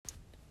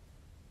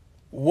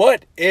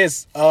What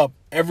is up,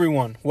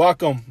 everyone?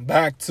 Welcome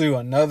back to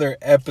another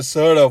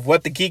episode of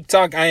What the Geek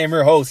Talk. I am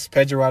your host,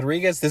 Pedro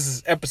Rodriguez. This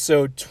is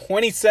episode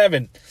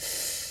 27.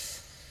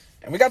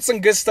 And we got some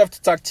good stuff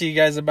to talk to you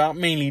guys about,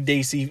 mainly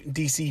DC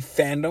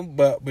fandom.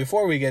 But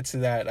before we get to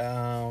that,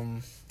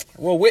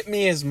 with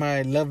me is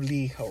my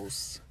lovely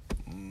host,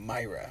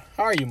 Myra.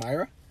 How are you,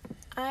 Myra?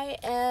 I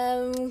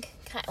am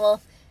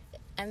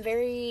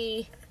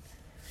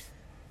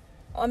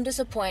I'm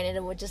disappointed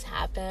in what just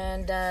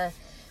happened.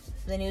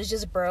 The news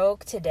just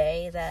broke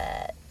today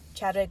that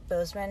Chadwick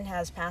Boseman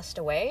has passed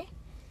away.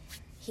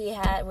 He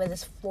had with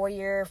his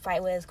 4-year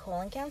fight with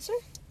colon cancer.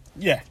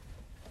 Yeah.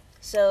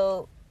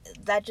 So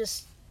that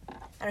just,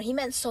 he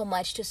meant so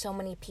much to so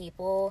many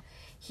people.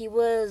 He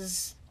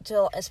was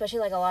to especially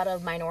like a lot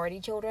of minority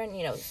children.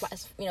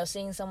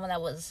 Seeing someone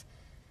that was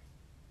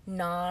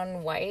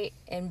non-white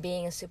and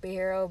being a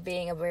superhero,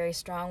 being a very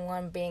strong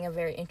one, being a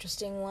very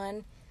interesting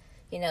one.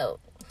 He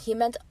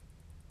meant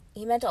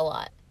a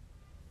lot.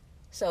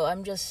 So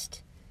I'm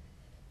just,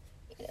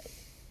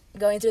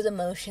 going through the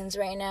motions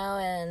right now,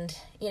 and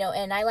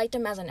I liked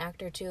him as an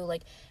actor too.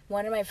 Like,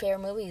 one of my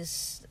favorite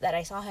movies that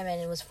I saw him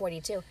in was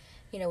 42.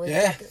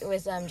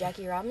 With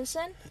Jackie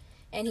Robinson,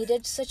 and he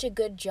did such a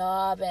good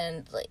job,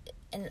 and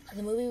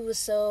the movie was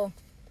so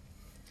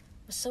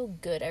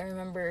good. I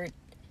remember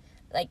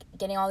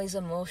getting all these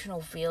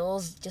emotional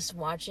feels just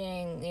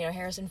watching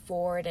Harrison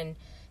Ford and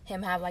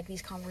him have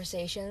these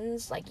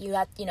conversations.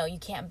 You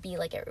can't be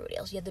like everybody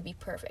else. You have to be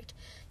perfect,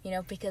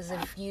 because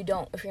if you're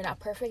not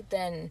perfect,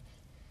 then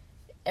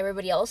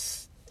everybody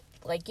else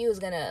like you is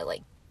gonna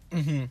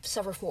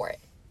suffer for it.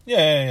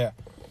 Yeah.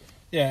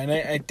 And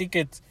I think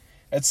it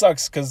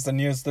sucks because the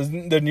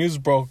news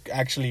broke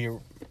actually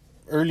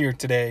earlier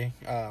today.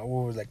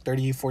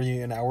 30,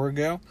 40 an hour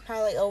ago?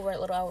 Probably a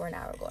little over an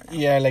hour ago now.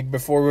 Yeah,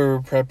 before we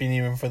were prepping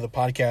even for the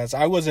podcast.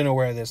 I wasn't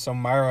aware of this, so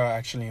Myra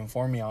actually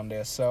informed me on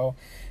this. So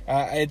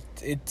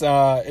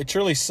it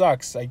truly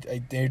sucks.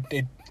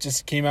 It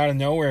just came out of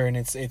nowhere, and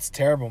it's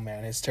terrible,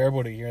 man. It's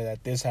terrible to hear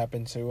that this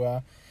happened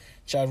to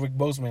Chadwick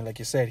Boseman. Like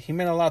you said, he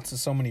meant a lot to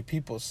so many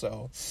people.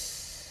 So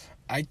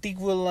I think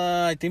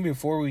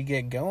before we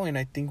get going,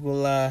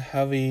 we'll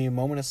have a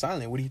moment of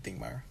silence. What do you think,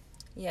 Myra?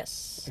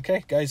 Yes.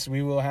 Okay, guys,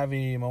 we will have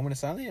a moment of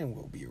silence, and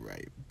we'll be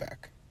right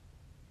back.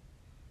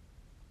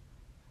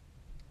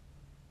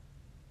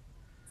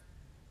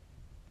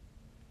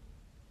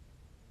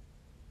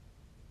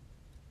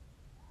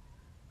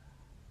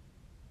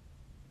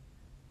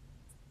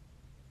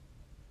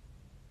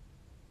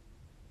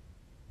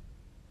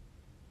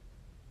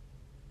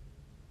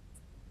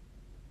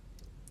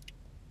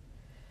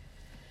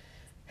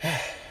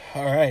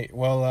 All right.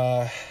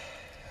 Well,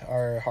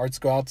 our hearts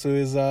go out to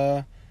his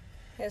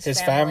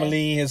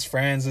family, his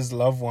friends, his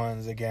loved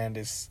ones. Again,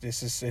 it's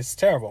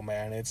terrible,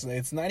 man.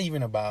 It's not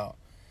even about.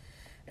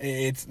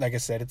 It's like I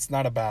said. It's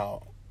not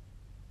about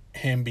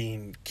him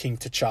being King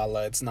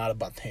T'Challa. It's not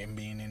about him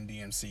being in the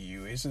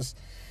MCU. It's just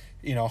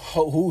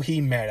who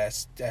he met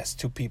as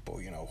two people.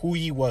 Who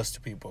he was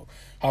to people.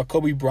 How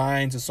Kobe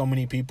Bryant to so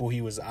many people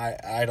he was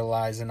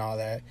idolized and all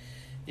that.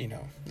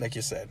 Like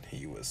you said,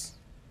 he was.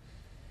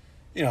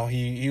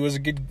 He was a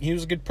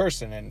good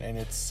person, and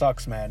it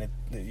sucks, man.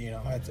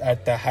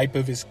 At the hype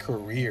of his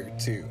career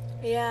too.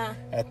 Yeah.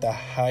 At the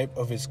hype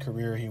of his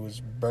career, he was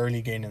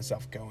barely getting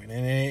himself going,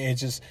 and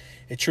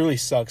it truly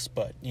sucks.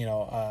 But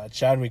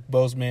Chadwick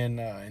Boseman,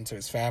 and to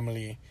his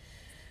family,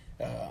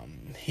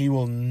 he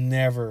will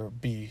never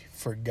be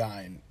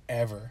forgotten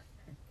ever.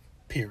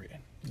 Period.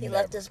 He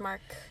left his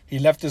mark. He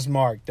left his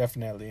mark,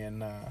 definitely,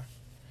 and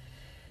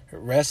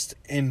rest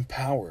in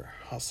power.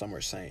 How some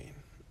are saying.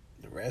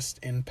 Rest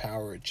in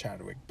power,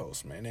 Chadwick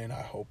Boseman, and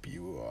I hope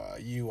you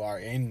are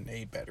in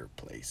a better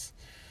place.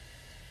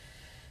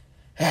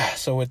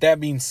 So with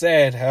that being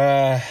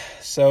said,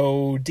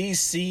 so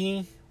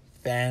DC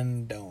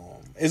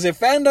fandom. Is it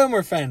fandom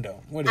or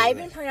fandom? What is it? I've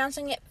been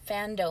pronouncing it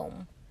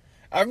fandom.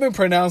 I've been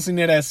pronouncing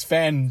it as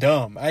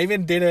fandom. I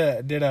even did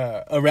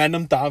a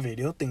random thought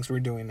video, things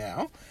we're doing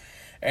now.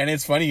 And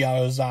it's funny, I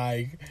was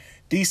like,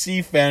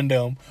 DC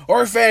fandom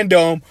or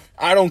fandom,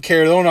 I don't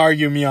care. Don't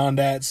argue me on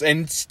that.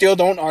 And still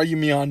don't argue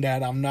me on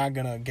that. I'm not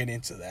going to get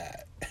into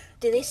that.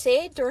 Did they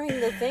say it during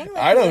the thing?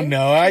 I don't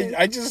know.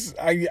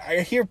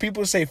 I hear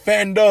people say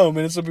fandom,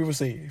 and some people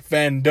say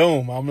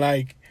fandom. I'm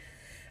like,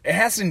 it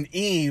has an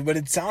E, but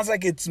it sounds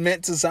like it's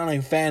meant to sound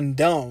like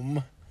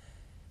fandom.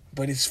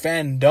 But it's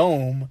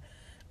fandom.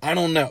 I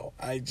don't know.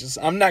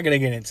 I'm not going to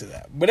get into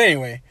that. But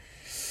anyway.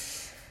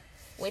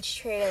 Which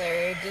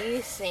trailer do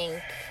you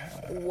think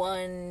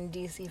won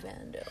DC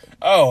fandom?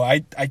 Oh, I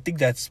think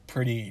that's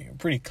pretty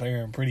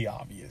clear and pretty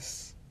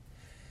obvious.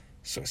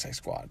 Suicide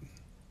Squad.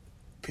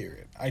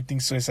 Period. I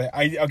think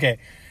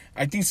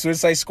the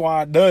Suicide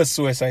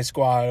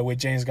Squad with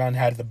James Gunn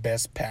had the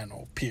best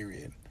panel.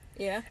 Period.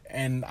 Yeah.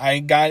 And I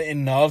got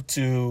enough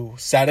to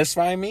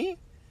satisfy me,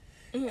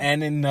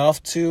 and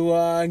enough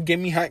to get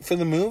me hyped for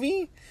the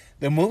movie.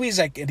 The movie's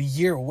a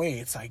year away.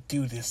 It's like,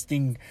 dude, this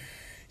thing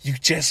you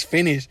just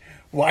finished.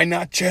 Why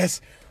not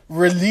just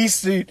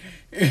release it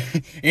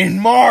in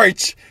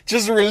March.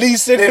 Just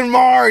release it in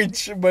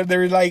March. But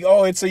they're like,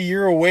 oh, it's a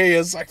year away.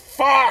 It's like,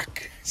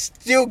 fuck.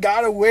 Still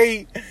gotta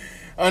wait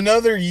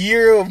another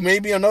year of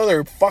maybe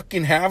another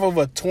fucking half of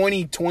a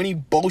 2020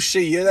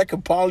 bullshit year that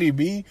could probably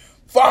be.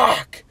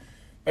 Fuck.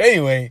 But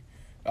anyway,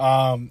 we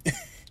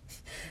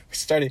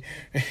started,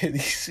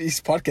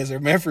 these podcasts are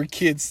meant for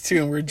kids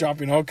too, and we're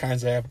dropping all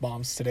kinds of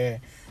F-bombs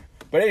today.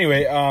 But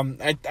anyway,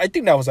 I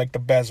think that was like the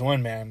best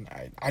one, man.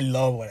 I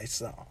love what I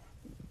saw.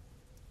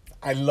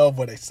 I love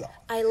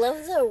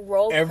the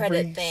roll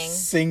credit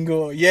thing.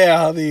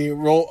 The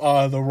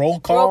roll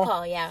call. Roll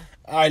call, yeah.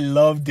 I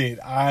loved it.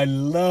 I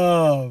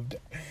loved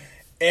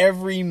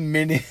every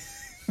minute.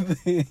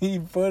 He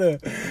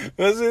put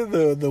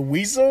the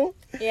weasel?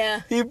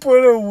 Yeah. He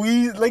put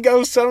like I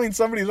was telling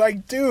somebody,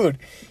 like, dude,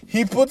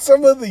 he put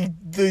some of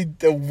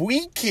the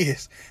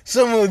weakest,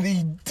 some of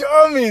the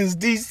dumbest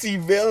DC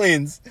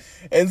villains,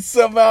 and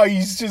somehow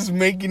he's just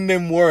making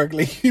them work.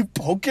 Like,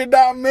 Polka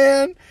Dot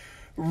Man?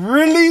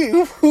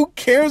 Really? Who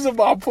cares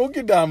about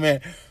Polka Dot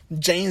Man?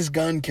 James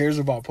Gunn cares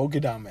about Polka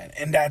Dot Man.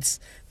 And that's,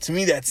 to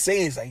me, that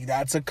says, like,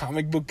 that's a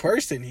comic book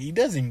person. He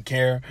doesn't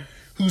care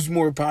who's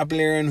more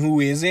popular and who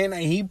isn't.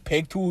 And he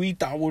picked who he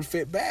thought would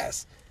fit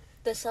best.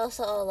 This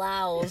also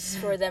allows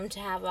for them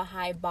to have a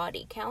high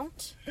body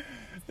count.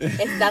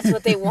 If that's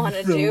what they want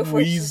to do.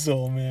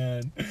 Weasel,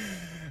 man.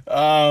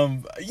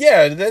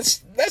 Yeah,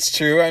 that's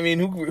true. I mean,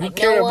 who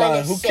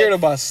cared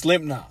about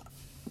Slipknot?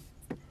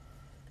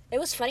 It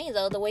was funny,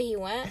 though, the way he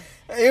went.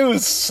 It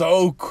was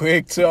so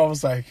quick, too. I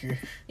was like,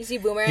 you see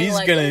Boomerang, he's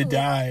like, gonna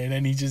die, and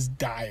then he just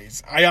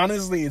dies. I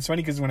honestly, it's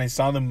funny because when I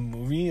saw the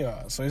movie,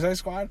 Suicide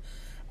Squad,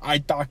 I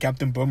thought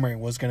Captain Boomerang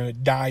was gonna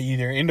die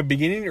either in the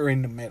beginning or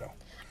in the middle.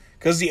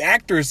 Because the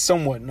actor is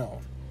somewhat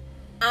known.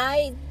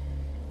 I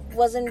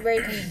wasn't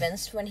very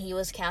convinced when he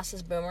was cast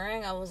as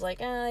Boomerang. I was like,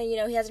 he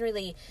hasn't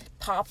really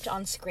popped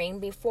on screen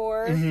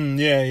before. Mm-hmm,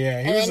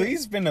 yeah.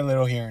 He's been a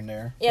little here and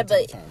there. Yeah,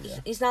 but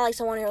he's not like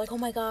someone who's like, oh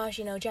my gosh,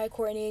 Jai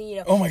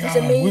Courtney, oh my god, he's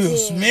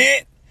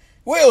amazing.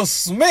 Will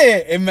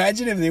Smith!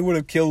 Imagine if they would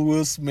have killed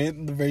Will Smith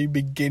in the very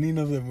beginning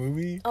of the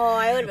movie. Oh,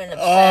 I would have been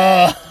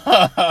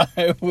upset.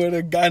 I would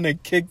have gotten a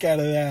kick out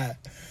of that.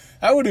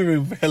 That would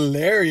have been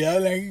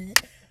hilarious.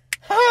 Like,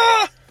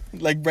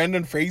 like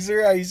Brendan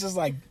Fraser, he's just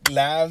like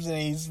laughs and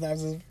he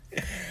snaps his...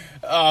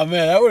 Oh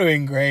man, that would have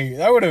been great.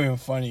 That would have been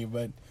funny,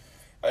 but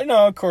I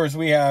know, of course,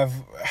 we have...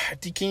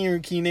 Can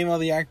you name all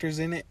the actors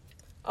in it?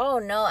 Oh,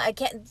 no, I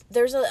can't...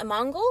 There's a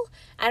Mongol?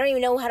 I don't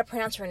even know how to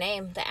pronounce her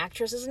name. The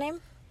actress's name?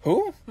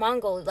 Who?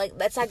 Mongol. Like,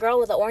 that's that girl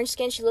with the orange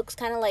skin. She looks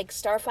kind of like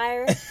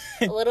Starfire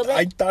a little bit.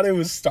 I thought it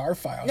was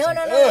Starfire. No.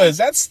 Is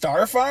that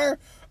Starfire?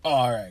 Oh,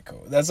 all right,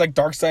 cool. That's like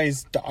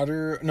Darkseid's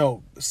daughter...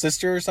 No,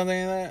 sister or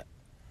something like that?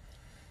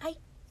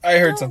 I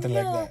heard something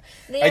like that.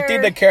 I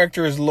think the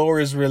character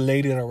lore is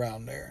related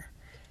around there.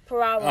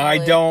 Probably. I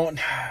don't...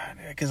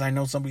 Because I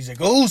know somebody's like,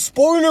 oh,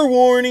 spoiler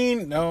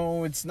warning!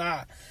 No, it's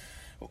not.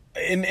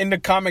 In the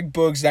comic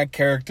books, that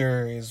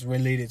character is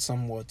related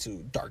somewhat to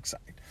Darkseid.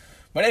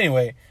 But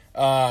anyway...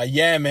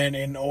 yeah, man,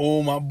 and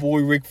oh, my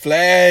boy Rick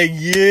Flag,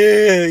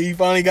 yeah, he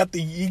finally got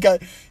the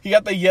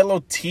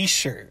yellow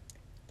T-shirt.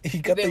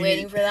 You've been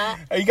waiting for that.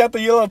 He got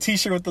the yellow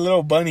T-shirt with the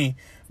little bunny.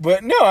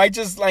 But no, I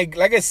just like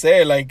I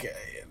said, like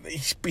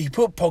he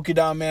put Polka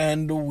Dot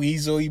Man, the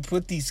Weasel. He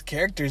put these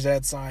characters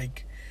that's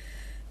like,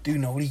 dude,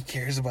 nobody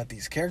cares about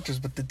these characters.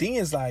 But the thing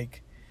is,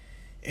 like,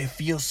 it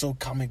feels so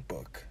comic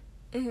book.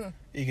 Mm-hmm.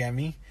 You get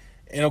me?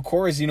 And of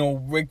course,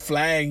 Rick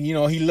Flag,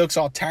 he looks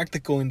all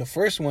tactical in the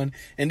first one.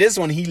 And this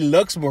one, he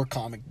looks more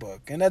comic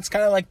book. And that's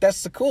kind of like,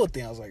 that's the cool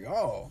thing. I was like,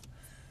 oh,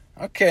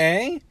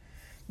 okay.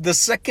 The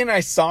second I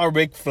saw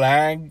Rick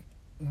Flag,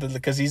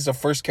 because he's the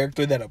first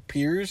character that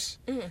appears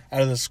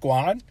out of the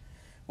squad,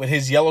 with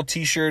his yellow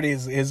T-shirt,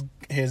 his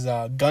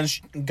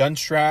gun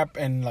strap,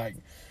 and like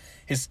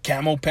his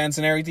camo pants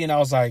and everything, I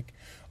was like,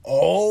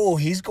 oh,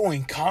 he's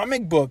going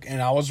comic book.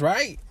 And I was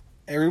right.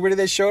 Everybody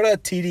that showed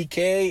up,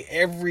 TDK,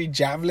 every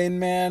Javelin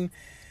man,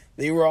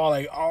 they were all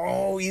like,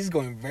 oh, he's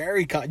going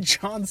very...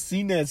 John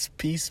Cena's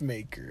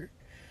Peacemaker.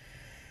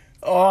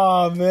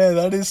 Oh, man,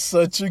 that is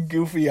such a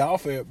goofy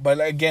outfit.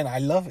 But again, I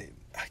love it.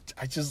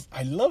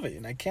 I love it,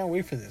 and I can't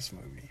wait for this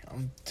movie.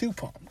 I'm too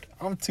pumped.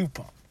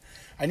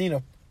 I need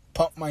to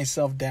pump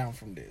myself down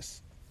from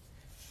this.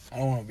 I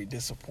don't want to be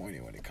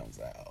disappointed when it comes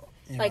out.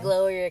 Like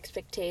lower your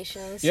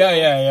expectations. Yeah.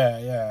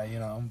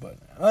 But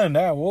other than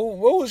that,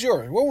 what was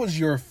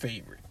your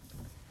favorite?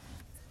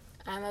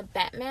 I'm a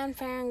Batman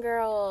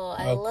fangirl.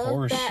 I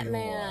love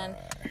Batman.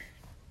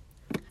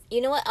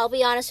 You know what? I'll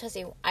be honest with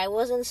you. I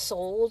wasn't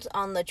sold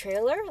on the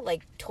trailer,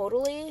 like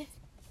totally,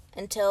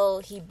 until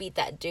he beat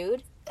that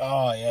dude.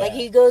 Oh yeah. Like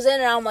he goes in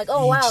and I'm like,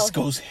 oh wow. He just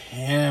goes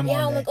ham.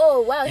 Yeah, I'm like,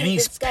 oh wow. And he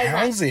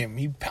pounds him.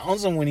 He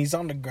pounds him when he's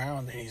on the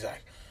ground, and he's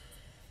like,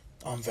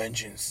 on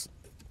vengeance.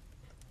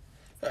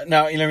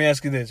 Now, let me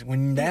ask you this.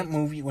 When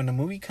the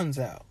movie comes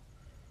out,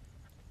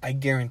 I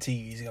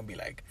guarantee he's going to be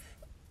like,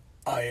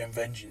 I am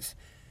vengeance.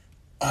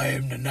 I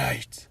am the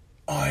night.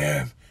 I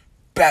am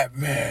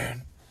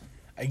Batman.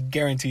 I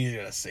guarantee he's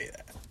going to say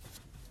that.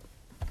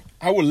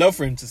 I would love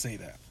for him to say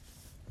that.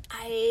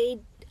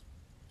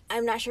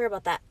 I'm not sure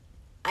about that.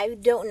 I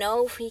don't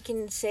know if he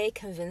can say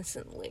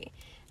convincingly.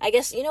 I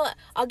guess, you know what,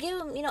 I'll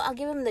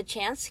give him the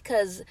chance,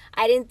 because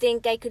I didn't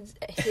think I could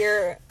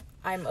hear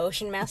I'm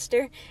Ocean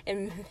Master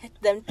and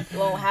them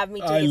won't have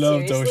me take it seriously. I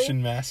loved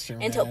Ocean Master,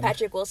 man. Until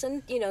Patrick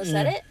Wilson,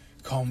 said it.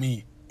 Call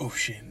me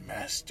Ocean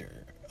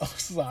Master. I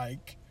was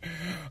like,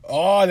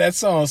 oh, that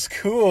sounds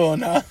cool.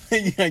 Now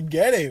I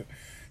get it.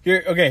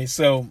 Okay,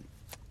 so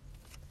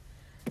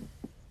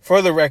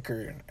for the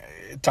record,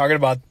 talking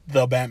about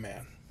the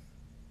Batman,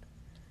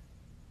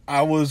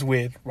 I was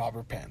with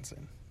Robert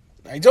Pattinson.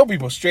 I told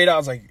people straight out, I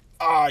was like,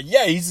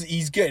 yeah,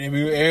 he's good.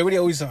 Everybody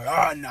always said,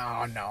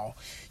 no,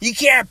 you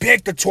can't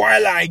pick the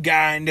Twilight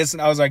guy and this.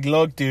 And I was like,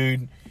 look,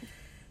 dude,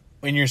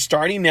 when you're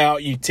starting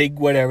out, you take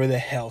whatever the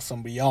hell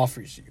somebody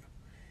offers you,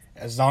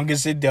 as long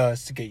as it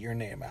does to get your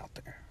name out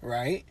there,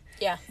 right?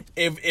 Yeah.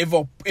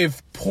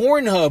 If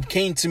Pornhub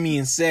came to me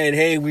and said,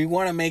 hey, we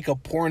want to make a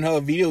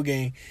Pornhub video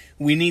game,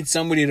 we need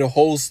somebody to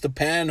host the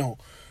panel.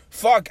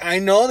 Fuck, I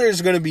know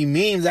there's going to be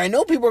memes. I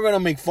know people are going to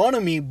make fun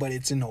of me, but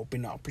it's an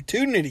open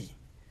opportunity.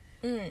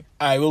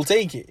 I will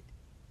take it.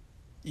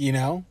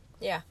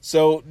 Yeah.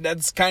 So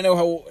that's kind of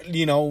how,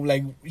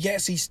 like,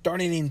 yes, he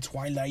started in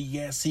Twilight.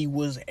 Yes, he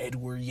was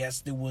Edward.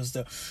 Yes, there was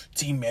the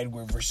Team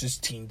Edward versus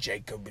Team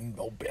Jacob and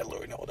Bella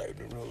and all that,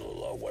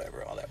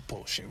 whatever, all that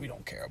bullshit we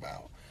don't care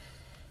about.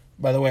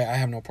 By the way, I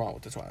have no problem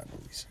with the Twilight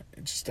movies.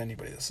 It's just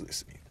anybody that's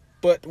listening.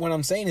 But what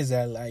I'm saying is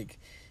that, like,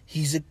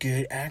 he's a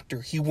good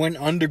actor. He went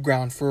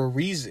underground for a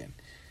reason.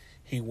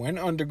 He went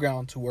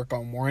underground to work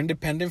on more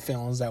independent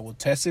films that will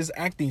test his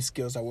acting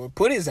skills, that will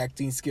put his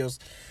acting skills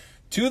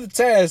to the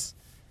test,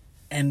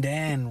 and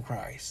then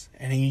rise.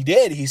 And he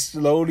did. He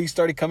slowly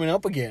started coming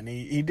up again.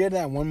 He did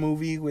that one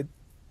movie with,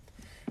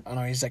 I don't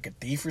know, he's like a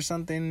thief or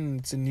something.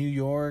 It's in New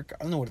York.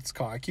 I don't know what it's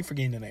called. I keep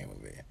forgetting the name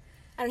of it.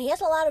 I mean, he has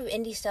a lot of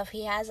indie stuff.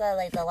 He has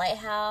like The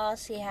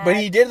Lighthouse. But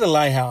he did The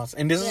Lighthouse,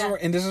 and this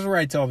is where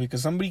I tell you,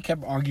 because somebody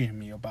kept arguing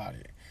me about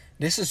it.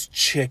 This is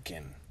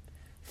chicken.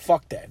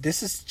 Fuck that.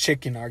 This is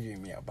chicken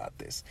arguing me about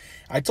this.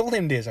 I told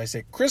him this. I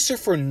said,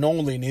 Christopher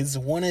Nolan is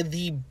one of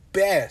the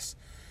best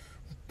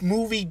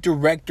movie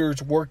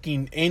directors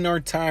working in our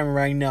time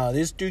right now.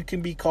 This dude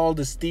can be called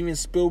the Steven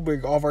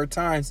Spielberg of our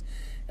times,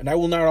 and I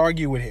will not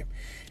argue with him.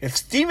 If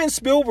Steven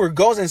Spielberg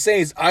goes and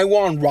says, I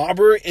want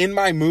Robert in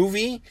my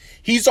movie,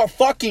 he's a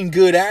fucking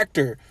good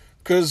actor.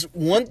 Because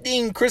one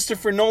thing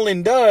Christopher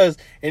Nolan does,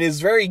 and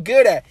is very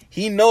good at,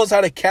 he knows how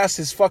to cast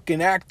his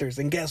fucking actors.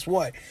 And guess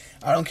what?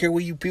 I don't care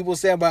what you people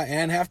say about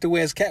Anne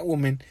Hathaway as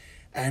Catwoman.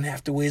 Anne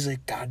Hathaway is a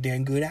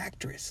goddamn good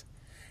actress.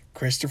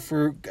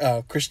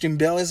 Christian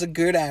Bale is a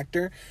good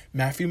actor.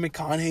 Matthew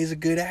McConaughey is a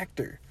good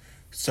actor.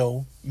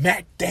 So,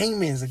 Matt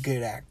Damon is a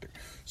good actor.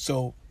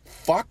 So,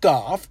 fuck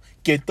off.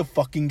 Get the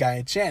fucking guy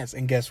a chance.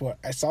 And guess what?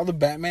 I saw the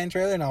Batman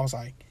trailer and I was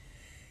like,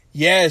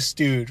 yes,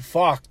 dude.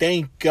 Fuck.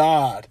 Thank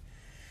God.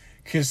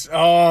 Because,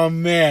 oh,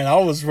 man, I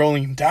was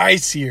rolling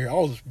dice here. I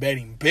was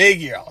betting big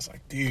here. I was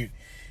like, dude,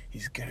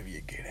 he's going to be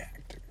a good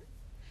actor.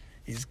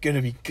 He's going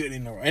to be good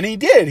in the role. And he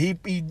did. He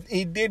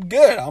did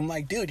good. I'm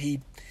like, dude,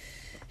 he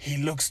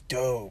looks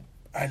dope.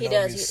 I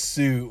love his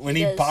suit. When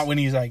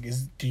he's like,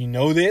 do you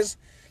know this?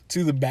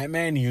 To the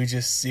Batman, you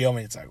just see him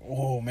and it's like,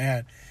 oh,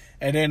 man.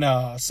 And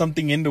then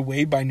Something in the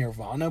Way by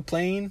Nirvana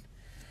playing.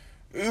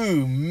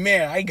 Ooh,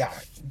 man, I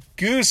got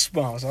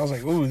goosebumps. I was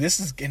like, ooh,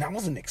 and I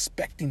wasn't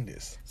expecting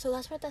this. So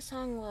that's what that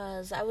song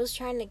was. I was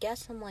trying to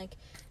guess. I'm like,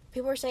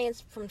 people were saying it's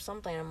from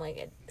something. I'm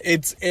like,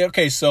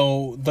 okay,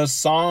 so the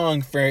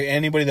song, for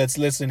anybody that's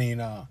listening,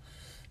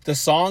 the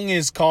song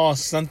is called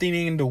Something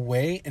in the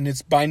Way, and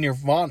it's by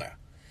Nirvana.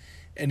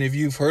 And if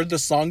you've heard the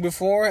song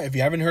before, if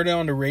you haven't heard it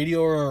on the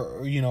radio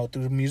or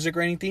through the music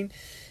or anything,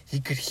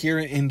 you could hear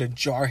it in the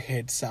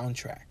Jarhead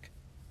soundtrack.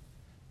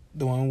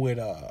 The one with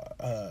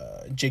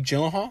Jake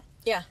Gyllenhaal?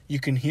 Yeah.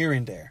 You can hear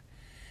in there.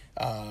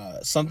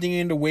 Something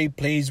in the Way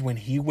plays when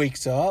he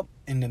wakes up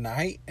in the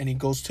night and he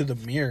goes to the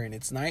mirror and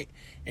it's night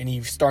and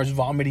he starts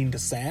vomiting the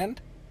sand.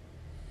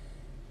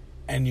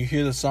 And you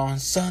hear the song,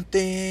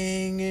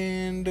 Something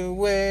in the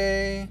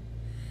Way.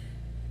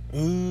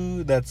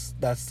 Ooh, that's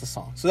the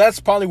song. So that's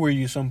probably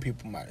where some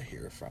people might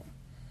hear it from.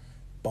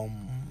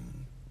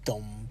 Boom,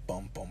 dum,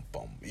 bum, bum,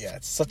 bum. Yeah,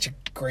 it's such a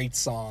great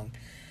song.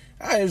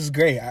 It was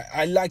great.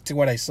 I liked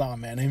what I saw,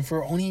 man. And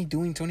for only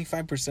doing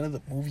 25% of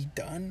the movie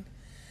done,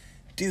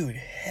 dude,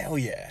 hell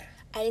yeah.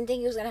 I didn't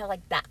think it was going to have,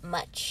 like, that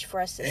much for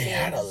us to see. It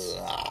had a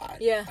lot.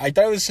 Yeah. I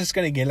thought it was just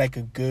going to get, like,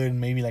 a good,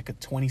 maybe, like, a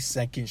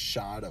 20-second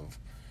shot of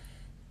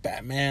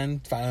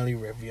Batman finally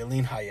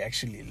revealing how he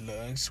actually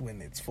looks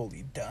when it's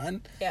fully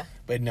done. Yeah.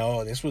 But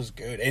no, this was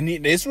good. And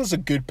this was a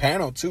good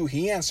panel, too.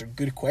 He answered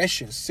good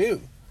questions,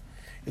 too.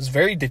 It's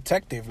very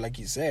detective, like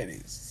you said.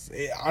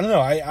 I don't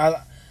know.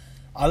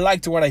 I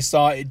liked what I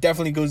saw. It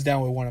definitely goes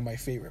down with one of my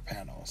favorite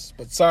panels.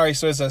 But sorry,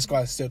 Suicide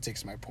Squad still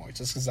takes my point,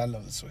 just because I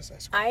love the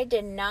Suicide Squad. I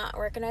did not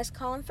recognize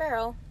Colin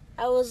Farrell.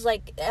 I was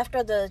like,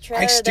 after the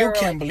trailer, I still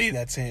can't believe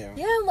that's him.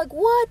 Yeah, I'm like,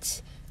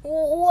 what?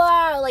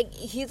 Wow. Like,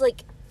 he's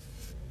like,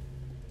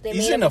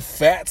 He's in a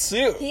fat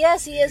suit.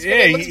 Yes, he is. But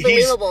it looks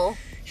believable.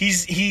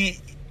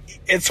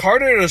 It's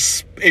harder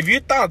to... If you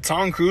thought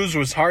Tom Cruise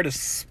was hard to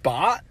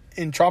spot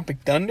in Tropic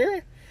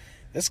Thunder,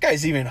 this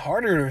guy's even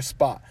harder to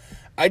spot.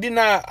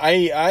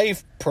 I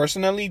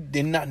personally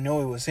did not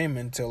know it was him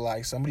until,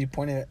 like, somebody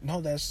pointed at...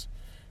 No, that's...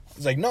 I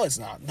was like, no, it's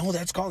not. No,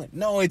 that's Colin.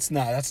 No, it's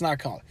not. That's not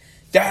Colin.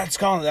 That's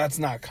Colin. That's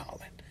not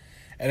Colin.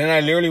 And then I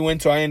literally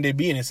went to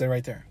IMDb and it said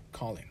right there,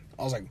 Colin.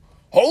 I was like,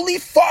 holy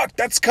fuck,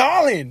 that's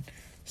Colin.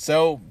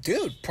 So,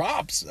 dude,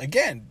 props.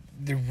 Again,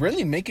 they're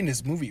really making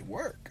this movie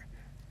work.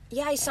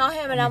 Yeah, I saw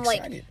him, and I'm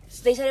like,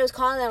 they said it was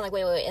Colin, and I'm like,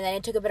 wait, and then I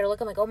took a better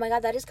look, I'm like, oh my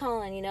god, that is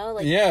Colin, you know?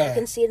 Like, yeah. You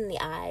can see it in the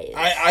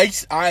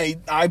eyes.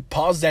 I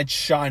paused that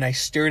shot, and I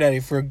stared at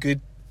it for a good,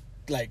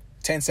 like,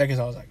 10 seconds.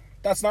 I was like,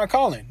 that's not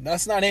Colin.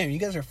 That's not him. You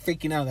guys are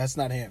freaking out. That's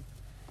not him.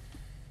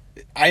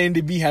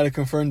 IMDb had to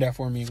confirm that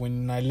for me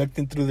when I looked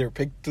in through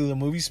the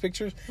movie's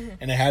pictures,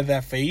 and it had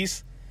that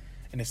face,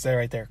 and it said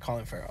right there,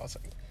 Colin Farrell. I was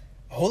like,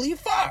 holy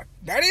fuck,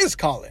 that is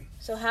Colin.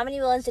 So how many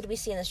villains did we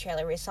see in this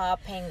trailer? We saw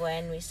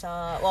Penguin. We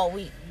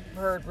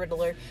heard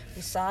Riddler.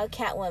 We saw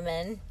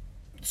Catwoman.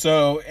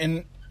 So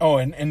in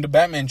the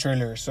Batman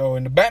trailer. So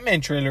in the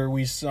Batman trailer,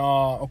 we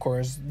saw, of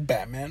course,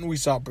 Batman. We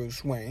saw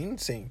Bruce Wayne,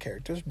 same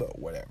characters, but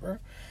whatever.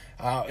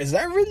 Is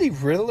that really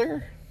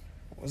Riddler?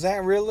 Was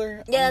that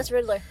Riddler? Yeah, that's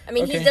Riddler. I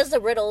mean, okay. He does the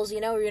riddles, you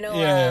know.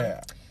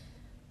 Yeah.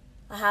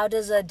 How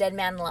does a dead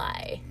man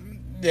lie?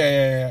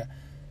 Yeah.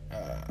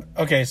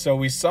 Okay, so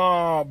we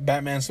saw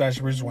Batman /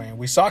 Bruce Wayne.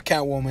 We saw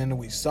Catwoman.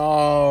 We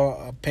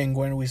saw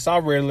Penguin. We saw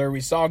Riddler. We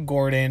saw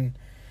Gordon.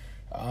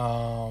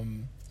 I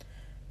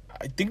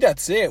think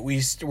that's it.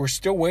 We're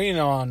still waiting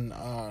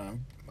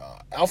on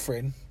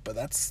Alfred, but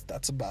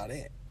that's about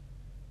it.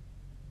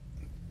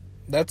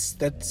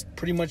 That's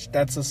pretty much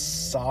a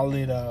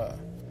solid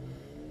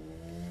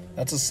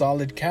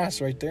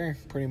cast right there.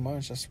 Pretty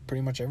much that's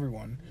pretty much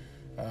everyone.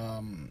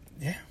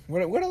 Yeah.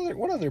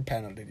 What other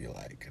panel did you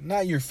like?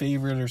 Not your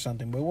favorite or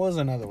something, but what was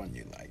another one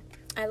you liked?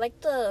 I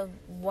liked the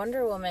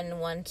Wonder Woman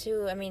one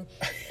too. I mean,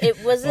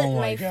 it wasn't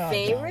my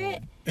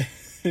favorite.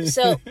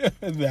 So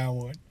that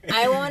one.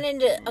 I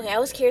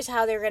was curious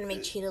how they were gonna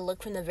make Cheetah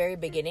look from the very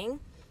beginning,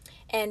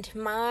 and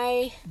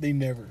my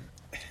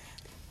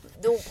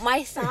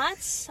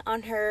thoughts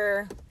on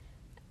her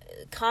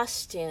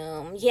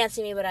costume. You can't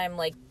see me, but I'm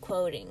like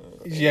quoting.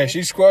 Yeah,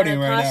 she's quoting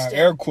right now.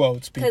 Air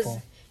quotes,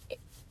 people.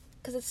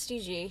 Because it's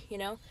CG, you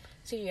know?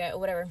 CGI or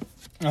whatever.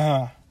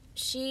 Uh-huh.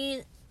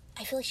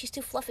 I feel like she's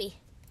too fluffy.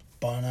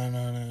 I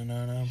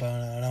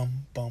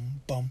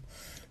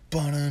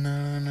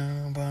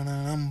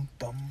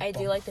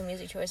do like the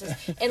music choices.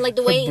 And like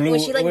the way when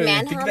she like manhandles.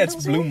 I think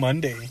that's Blue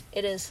Monday.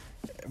 It is.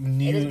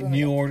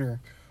 New Order.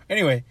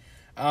 Anyway,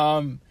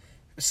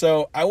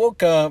 so I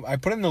woke up, I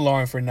put in the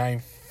alarm for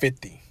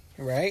 9:50,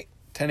 right?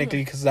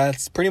 Technically, because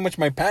that's pretty much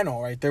my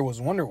panel, right? There was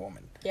Wonder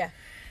Woman. Yeah.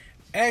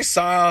 And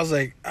I was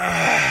like,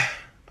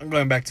 I'm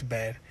going back to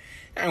bed.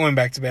 And I went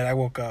back to bed. I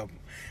woke up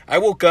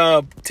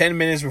 10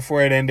 minutes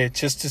before it ended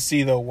just to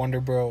see the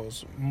Wonder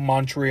Bros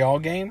Montreal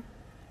game,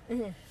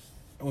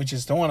 which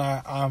is the one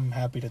I'm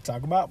happy to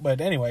talk about.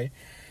 But anyway,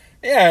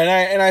 yeah,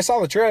 and I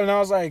saw the trailer and I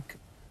was like,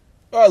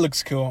 oh, it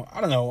looks cool.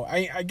 I don't know.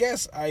 I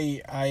guess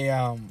I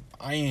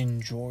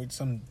enjoyed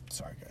some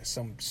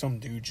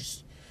dude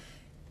just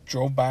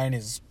drove by in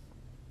his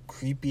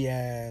creepy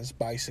ass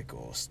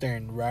bicycle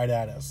staring right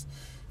at us.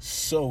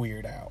 So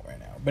weird out right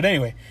now. But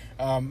anyway,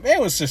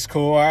 it was just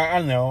cool. I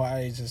don't know.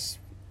 I just,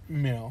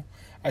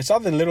 I saw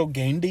the little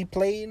game they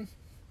played.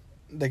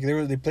 Like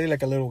they played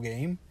like a little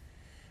game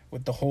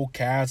with the whole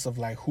cast of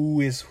like who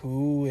is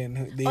who,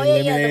 and they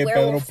eliminated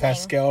Pedro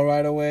Pascal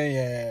right away.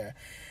 Yeah.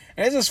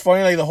 And it's just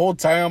funny, like the whole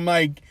time I'm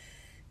like,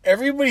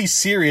 everybody's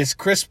serious.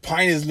 Chris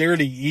Pine is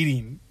literally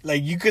eating.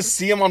 Like you could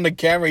see him on the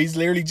camera. He's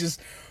literally just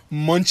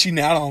munching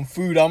out on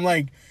food. I'm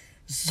like,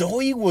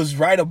 Zoe was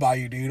right about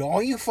you, dude.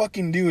 All you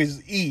fucking do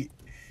is eat.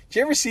 Did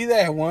you ever see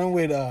that one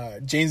with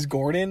James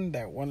Gordon?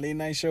 That one late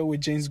night show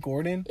with James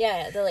Gordon?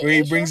 Yeah, the late where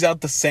he brings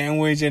out the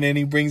sandwich and then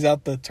he brings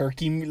out the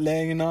turkey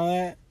leg and all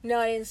that? No,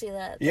 I didn't see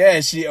that.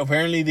 Yeah,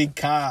 they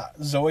caught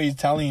Zoe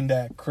telling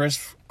that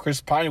Chris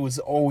Pine was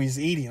always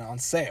eating on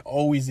set.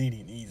 Always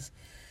eating. He's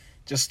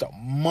just a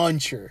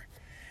muncher.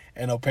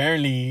 And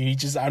apparently he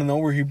just out of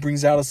nowhere he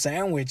brings out a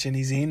sandwich and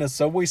he's eating a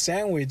Subway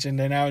sandwich, and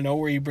then out of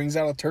nowhere he brings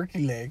out a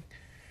turkey leg.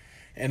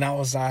 And I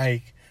was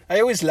like, I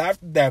always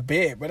laughed at that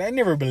bit, but I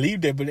never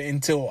believed it. But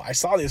until I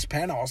saw this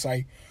panel, I was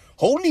like,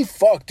 holy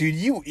fuck, dude,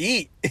 you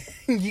eat.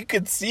 You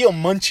could see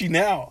him munching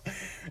out.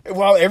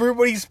 While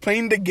everybody's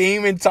playing the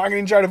game and talking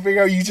and trying to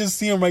figure out, you just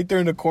see him right there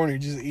in the corner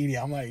just eating.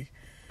 I'm like,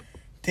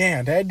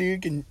 damn, that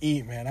dude can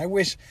eat, man. I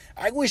wish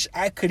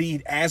I could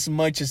eat as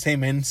much as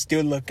him and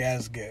still look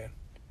as good.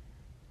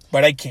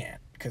 But I can't,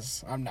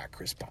 because I'm not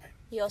Chris Pine.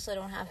 You also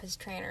don't have his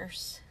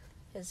trainers.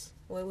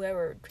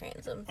 Whoever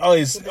trains him.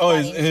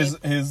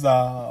 His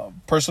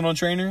personal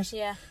trainers?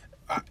 Yeah.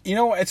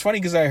 It's funny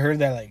because I heard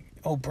that, like,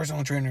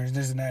 personal trainers,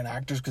 this and that, and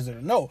actors, because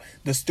no,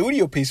 the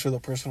studio pays for the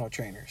personal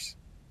trainers.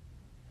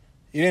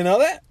 You didn't know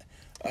that?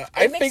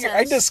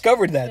 I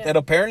discovered that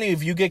apparently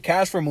if you get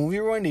cast for a movie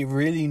role and they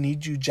really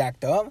need you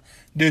jacked up,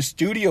 the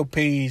studio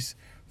pays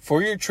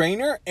for your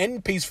trainer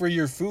and pays for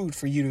your food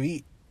for you to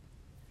eat.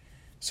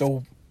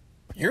 So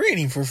you're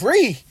eating for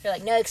free. You're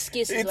like, no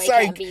excuses. It's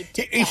like,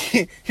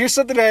 here's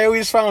something I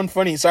always found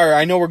funny. Sorry,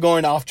 I know we're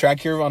going off track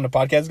here on the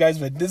podcast, guys,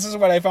 but this is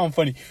what I found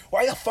funny.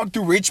 Why the fuck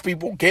do rich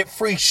people get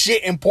free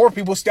shit and poor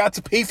people still have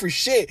to pay for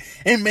shit?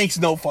 It makes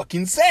no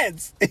fucking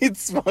sense.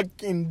 It's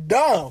fucking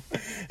dumb.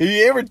 Have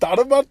you ever thought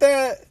about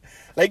that?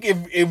 Like,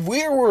 if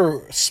we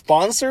were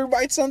sponsored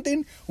by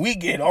something, we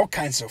get all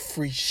kinds of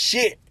free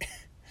shit.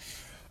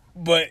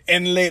 But,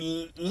 and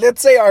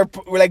let's say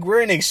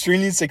we're an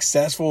extremely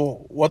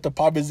successful, what the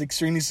pop is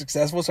extremely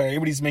successful, so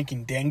everybody's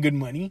making damn good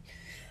money.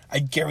 I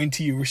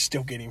guarantee you we're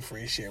still getting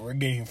free shit. We're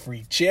getting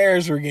free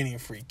chairs, we're getting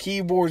free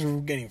keyboards,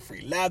 we're getting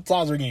free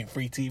laptops, we're getting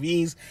free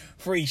TVs,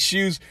 free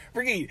shoes,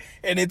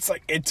 and it's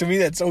like, to me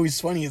that's always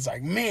funny. It's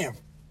like, man,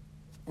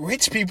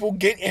 rich people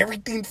get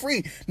everything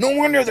free. No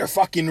wonder they're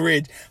fucking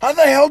rich. How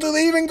the hell do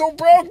they even go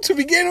broke to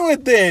begin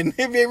with then,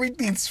 if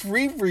everything's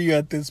free for you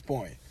at this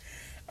point?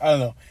 I don't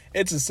know.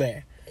 It's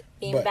insane.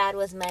 Being bad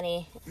with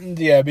money.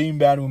 Yeah, being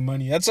bad with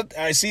money. That's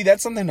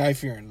something I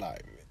fear in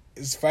life.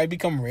 Is if I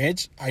become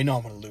rich, I know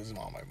I'm going to lose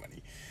all my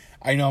money.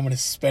 I know I'm going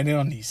to spend it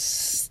on these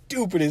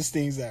stupidest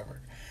things ever.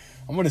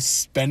 I'm going to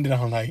spend it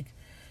on like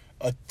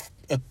a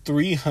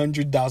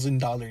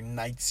 $300,000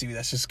 night suit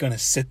that's just going to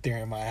sit there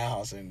in my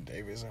house. And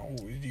David's like, oh,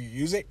 do you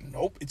use it?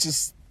 Nope. It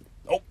just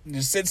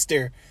sits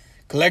there.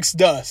 Collects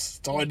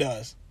dust. That's all it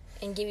does.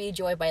 And give you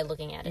joy by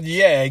looking at it.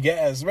 Yeah, I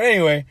guess. But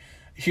anyway,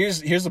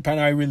 here's the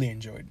panel I really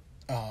enjoyed.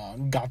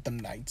 Gotham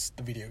Knights,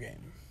 the video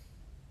game.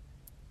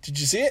 Did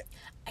you see it?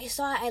 I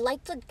saw it. I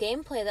liked the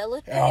gameplay. That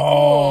looked pretty cool.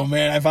 Oh,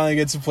 man. I finally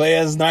get to play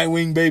as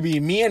Nightwing, baby.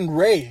 Me and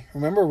Ray.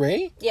 Remember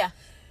Ray? Yeah.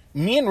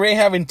 Me and Ray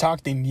haven't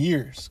talked in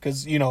years.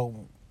 Because,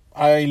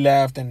 I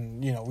left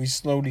and, we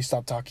slowly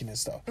stopped talking and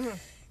stuff. Mm-hmm.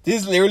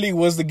 This literally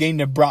was the game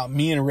that brought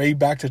me and Ray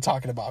back to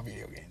talking about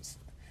video games.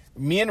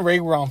 Me and Ray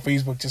were on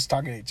Facebook just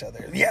talking to each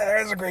other. Yeah,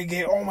 there's a great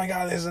game. Oh my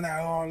God, isn't that?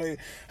 Oh,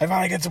 I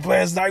finally get to play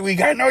as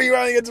Nightwing. I know you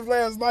finally get to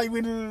play as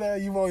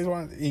Nightwing. You've always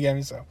wanted. You get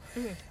me? So,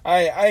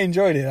 I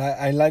enjoyed it.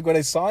 I like what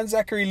I saw. And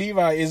Zachary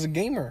Levi is a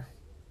gamer.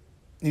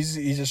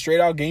 He's a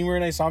straight out gamer,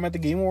 and I saw him at the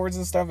Game Awards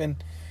and stuff.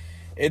 And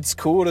it's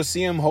cool to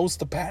see him host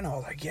the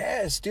panel. Like,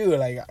 yes, dude.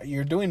 Like,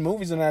 you're doing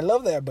movies, and I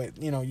love that. But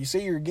you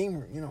say you're a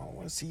gamer. I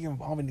want to see you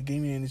involved in the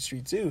gaming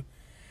industry too.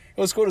 It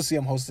was cool to see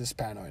him host this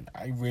panel, and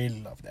I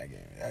really love that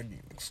game. That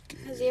game looks good.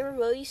 Has he ever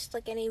voiced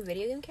any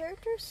video game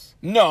characters?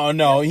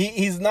 No.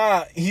 He's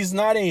not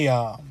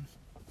a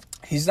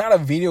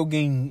video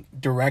game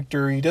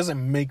director. He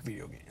doesn't make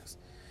video games.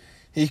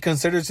 He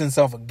considers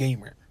himself a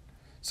gamer,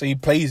 so he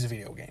plays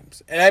video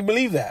games, and I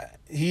believe that.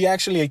 He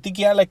actually, I think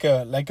he had like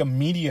a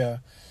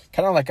media,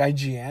 kind of like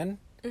IGN,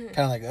 kind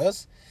of like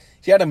us.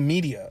 He had a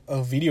media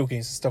of video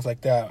games and stuff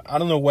like that. I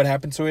don't know what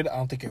happened to it.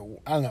 I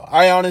don't know.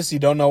 I honestly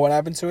don't know what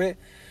happened to it.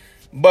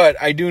 But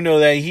I do know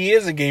that he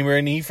is a gamer,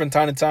 and he from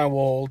time to time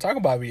will talk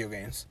about video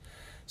games.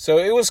 So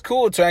it was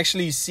cool to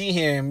actually see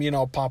him,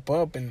 pop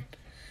up, and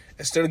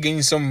instead of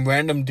getting some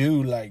random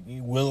dude like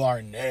Will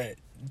Arnett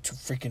to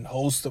freaking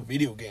host a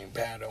video game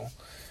panel,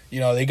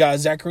 they got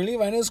Zachary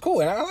Levi, and it's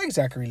cool. And I like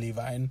Zachary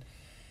Levi, and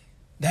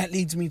that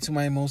leads me to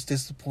my most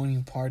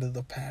disappointing part of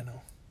the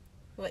panel.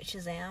 What,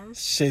 Shazam?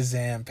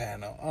 Shazam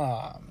panel.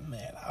 Oh,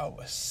 man, I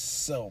was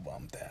so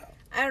bummed out.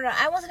 I don't know.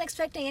 I wasn't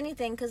expecting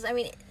anything, because,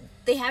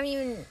 they haven't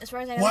even, as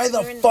far as I know... Why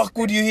the fuck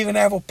would you even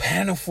have a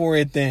panel for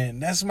it then?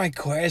 That's my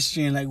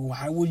question. Like,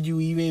 why would you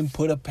even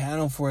put a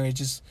panel for it?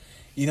 Just,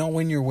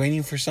 when you're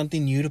waiting for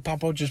something new to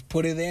pop up, just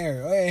put it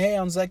there. Hey,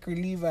 I'm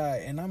Zachary Levi,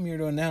 and I'm here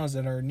to announce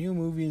that our new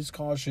movie is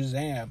called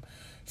Shazam,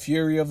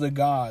 Fury of the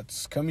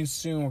Gods. Coming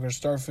soon. We're going to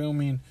start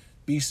filming.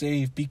 Be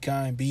safe, be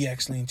kind, be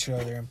excellent to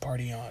each other, and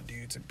party on,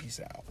 dudes, and peace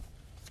out.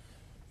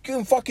 You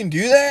couldn't fucking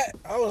do that?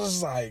 I was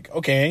just like,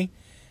 okay.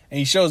 And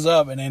he shows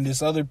up, and then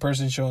this other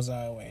person shows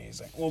up, and he's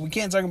like, well, we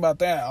can't talk about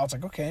that. I was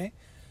like, okay.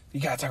 You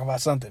gotta talk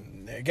about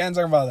something. You can't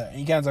talk about that.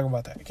 You can't talk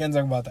about that. You can't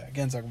talk about that. You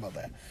can't talk about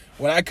that.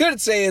 What I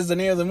could say is the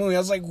name of the movie. I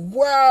was like,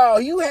 wow,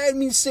 you had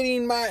me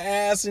sitting my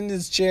ass in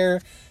this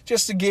chair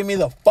just to give me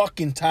the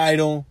fucking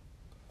title.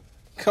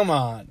 Come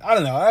on. I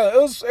don't know. It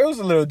was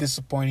a little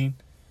disappointing.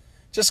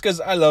 Just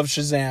because I love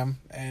Shazam,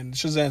 and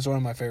Shazam's one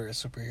of my favorite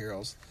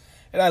superheroes.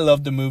 And I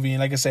love the movie, and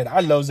like I said,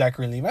 I love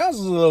Zachary Levi. I was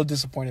a little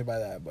disappointed by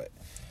that, but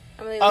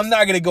I'm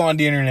not going to go on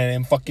the internet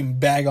and fucking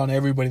bag on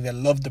everybody that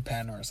loved the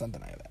panel or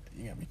something like that.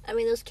 You get me?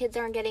 Those kids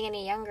aren't getting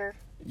any younger.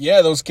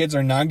 Yeah, those kids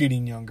are not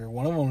getting younger.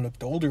 One of them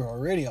looked older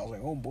already. I was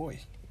like, oh boy.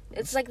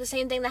 It's like the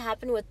same thing that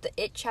happened with the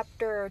It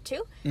Chapter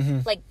 2. Mm-hmm.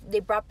 Like, they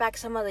brought back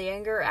some of the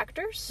younger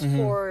actors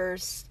for,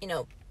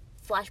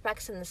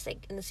 flashbacks in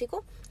the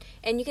sequel.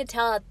 And you could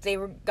tell that they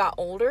got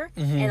older,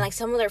 and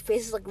some of their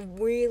faces look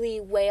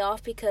really way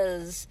off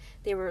because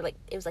they were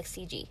it was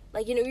CG.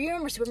 You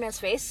remember Superman's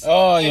face?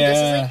 Oh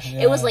yeah,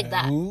 It was like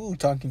that. Ooh,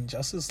 talking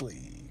Justice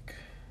League.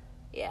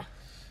 Yeah.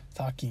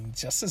 Talking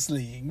Justice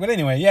League, but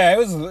anyway, yeah, it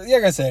was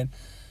like I said,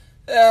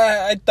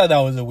 I thought that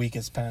was the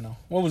weakest panel.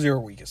 What was your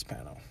weakest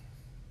panel?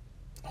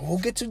 We'll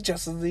get to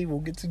Justice League. We'll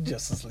get to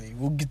Justice League.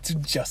 We'll get to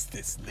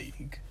Justice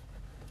League.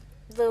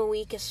 The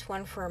weakest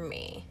one for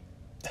me.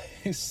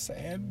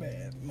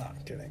 Sandman.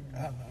 Not kidding.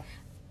 I don't know.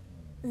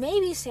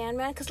 Maybe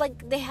Sandman, because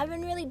like they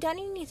haven't really done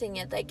anything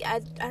yet. Like I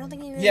don't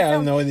think they really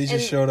I know they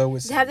just showed up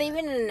with. Have they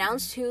even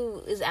announced who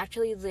is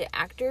actually the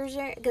actors?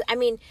 Because I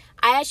mean,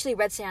 I actually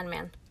read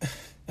Sandman.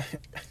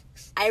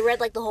 I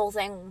read like the whole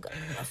thing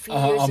a few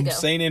years ago. I'm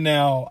saying it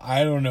now.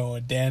 I don't know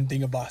a damn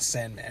thing about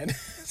Sandman,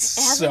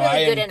 so a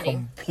really good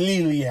ending.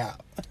 Completely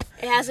out.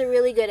 It has a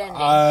really good ending.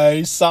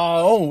 I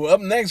saw.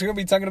 Up next we're gonna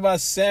be talking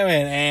about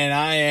Sandman,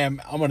 and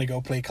I'm gonna go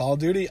play Call of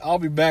Duty. I'll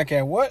be back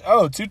at what?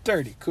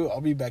 2:30. Cool.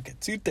 I'll be back at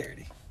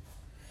 2:30.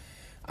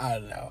 I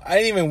don't know. I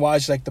didn't even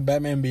watch like the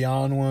Batman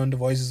Beyond one, the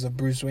Voices of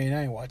Bruce Wayne.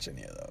 I didn't watch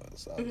any of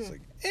those. So I was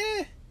like,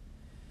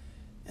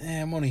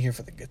 I'm only here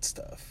for the good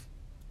stuff.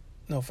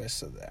 No offense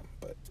to them,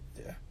 but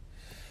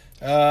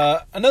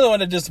yeah. Another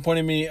one that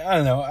disappointed me. I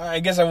don't know.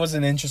 I guess I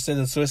wasn't interested in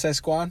the Suicide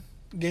Squad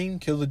game,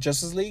 Kill the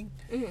Justice League.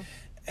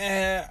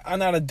 I'm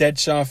not a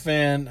Deadshot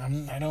fan.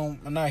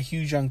 I'm not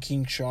huge on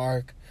King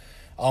Shark.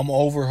 I'm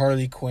over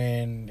Harley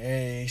Quinn.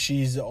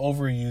 She's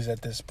overused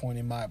at this point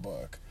in my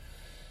book.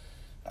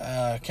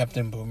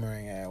 Captain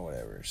Boomerang,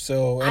 whatever.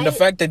 So, and the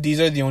fact that these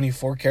are the only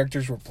 4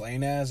 characters we're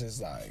playing as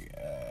is like,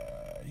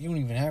 you don't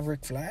even have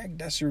Rick Flag?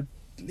 That's your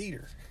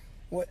leader.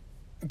 What?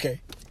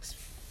 Okay.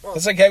 Well,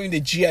 it's like having the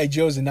G.I.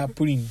 Joes and not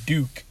putting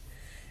Duke,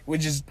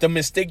 which is the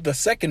mistake the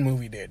second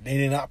movie did.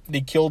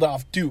 They killed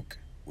off Duke,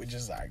 which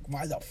is like,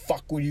 why the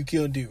fuck would you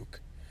kill Duke?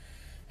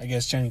 I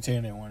guess Channing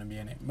Tatum didn't want to be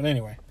in it. But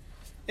anyway.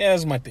 Yeah, that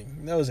was my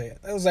thing. That was it.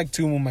 That was like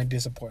 2 of my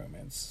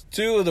disappointments.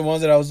 2 of the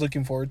ones that I was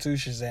looking forward to,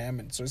 Shazam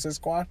and Suicide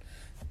Squad.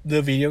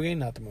 The video game,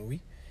 not the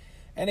movie.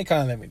 And it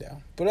kind of let me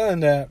down. But other than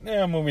that,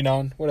 moving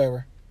on.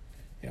 Whatever.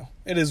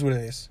 It is what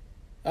it is.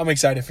 I'm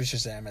excited for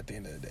Shazam at the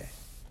end of the day.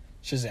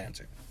 Shazam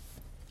too.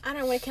 I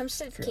don't know, when it comes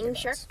to King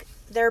Shark,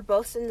 they're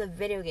both in the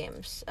video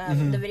games.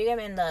 The video game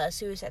and the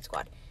Suicide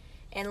Squad.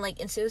 And like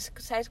in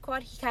Suicide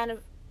Squad, he kind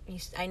of...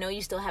 I know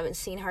you still haven't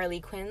seen Harley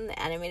Quinn, the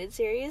animated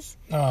series.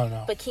 Oh,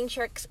 no. But King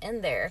Shark's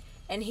in there.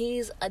 And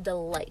he's a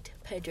delight,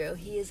 Pedro.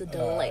 He is a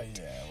delight.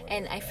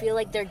 And I feel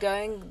like they're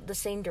going the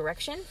same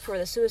direction for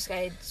the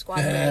Suicide Squad.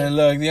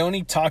 Look, the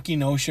only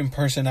talking ocean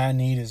person I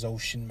need is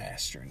Ocean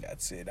Master, and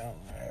that's it. I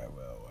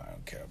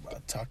don't care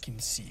about talking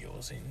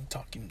seals and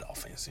talking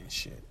dolphins and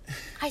shit.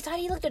 I thought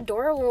he looked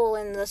adorable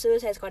in the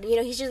Suicide Squad.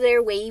 He's just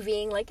there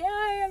waving, like,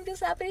 hey, I'm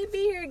just happy to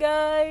be here,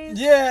 guys.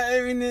 Yeah,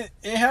 I mean, it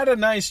had a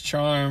nice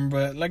charm,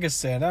 but like I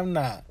said, I'm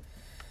not.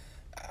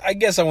 I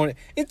guess I want it.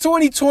 In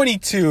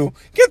 2022,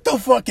 get the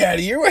fuck out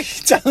of here. What are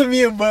you telling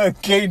me about a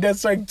game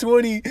that's like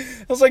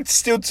that's like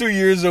still 2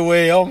 years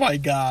away? Oh my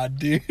god,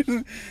 dude.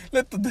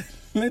 Let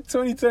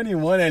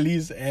 2021 at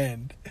least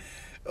end.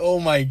 Oh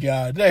my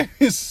god, that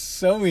is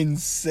so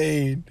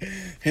insane.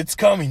 It's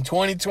coming,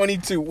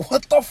 2022.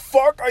 What the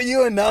fuck are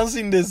you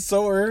announcing this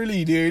so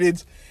early,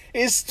 dude?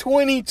 It's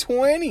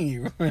 2020.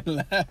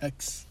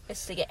 Relax.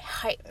 It's to get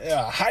hyped.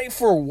 Yeah, hype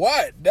for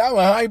what? I'm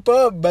gonna hype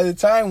up. By the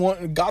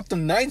time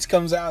Gotham Knights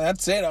comes out,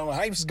 that's it. My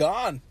hype's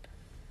gone.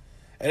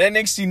 And then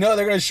next thing you know,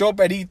 they're gonna show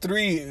up at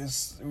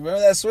E3. Remember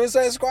that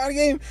Suicide Squad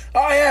game?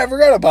 Oh yeah, I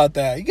forgot about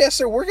that. You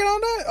guys are working on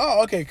that?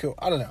 Oh, okay, cool.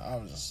 I don't know. I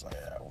was just like,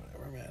 yeah,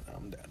 whatever, man.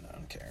 I'm done. I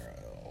don't care.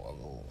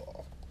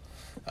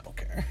 I don't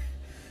care.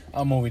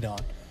 I'm moving on.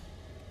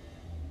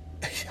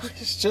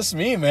 It's just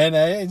me, man.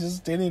 It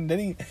just didn't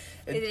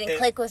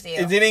click with you.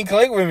 It didn't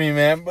click with me,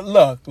 man. But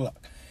look.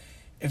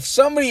 If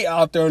somebody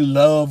out there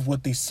loved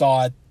what they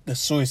saw at the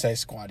Suicide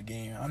Squad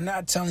game, I'm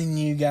not telling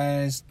you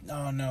guys,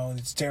 oh no,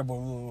 it's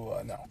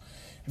terrible. No.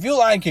 If you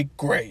like it,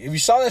 great. If you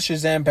saw that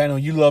Shazam panel,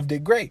 you loved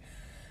it, great.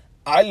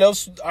 I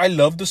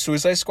love the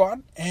Suicide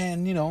Squad,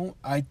 and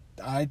I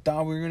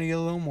thought we were gonna get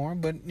a little more,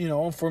 but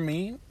for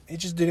me, it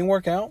just didn't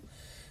work out.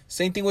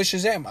 Same thing with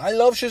Shazam. I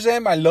love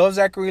Shazam. I love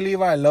Zachary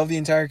Levi. I love the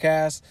entire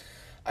cast.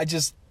 I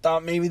just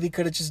thought maybe they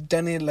could have just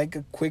done it like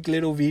a quick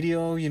little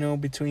video,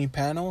 between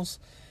panels.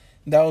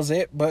 That was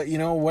it. But,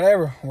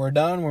 whatever. We're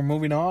done. We're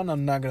moving on.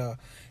 I'm not going to...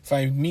 If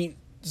I meet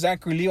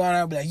Zachary Levi,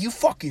 I'll be like, you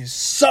fucking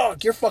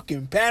suck. Your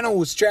fucking panel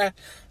was trash.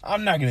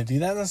 I'm not going to do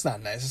that. That's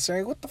not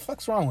necessary. What the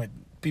fuck's wrong with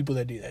people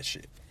that do that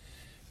shit?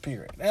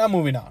 Period. And I'm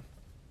moving on.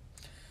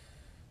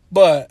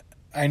 But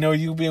I know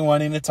you've been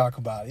wanting to talk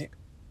about it.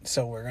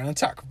 So we're going to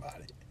talk about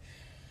it.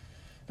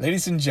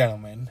 Ladies and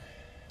gentlemen,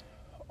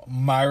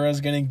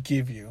 Myra's going to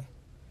give you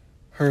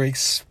her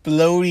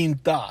exploding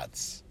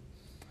thoughts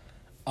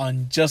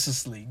on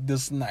Justice League, the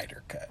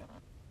Snyder Cut,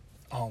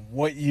 on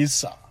what you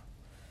saw.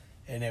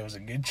 And it was a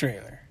good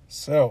trailer.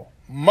 So,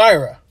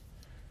 Myra,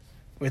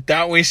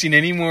 without wasting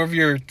any more of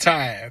your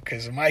time,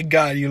 because my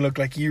God, you look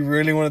like you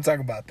really want to talk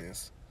about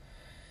this.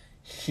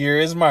 Here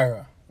is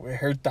Myra with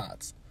her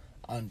thoughts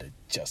on the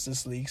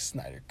Justice League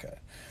Snyder Cut.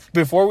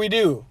 Before we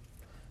do,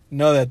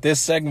 know that this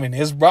segment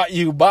is brought to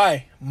you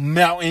by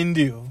Mountain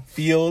Dew.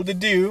 Feel the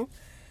dew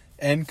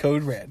and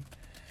Code Red.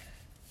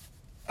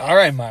 All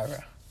right,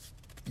 Myra.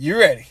 You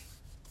ready?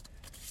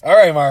 All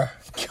right, Myra.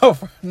 Go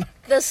for it.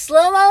 The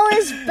slow-mo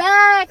is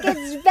back.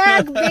 It's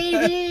back,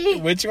 baby.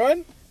 Which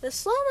one? The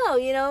slow-mo.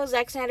 You know,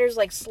 Zack Snyder's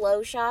like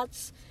slow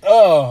shots.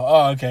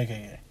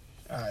 Okay.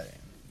 I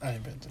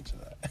didn't pay attention to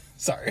that.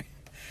 Sorry.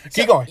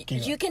 Keep going.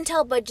 You can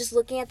tell by just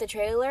looking at the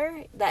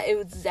trailer that it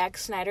was Zack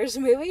Snyder's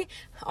movie.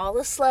 All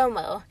the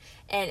slow-mo.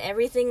 And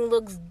everything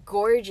looks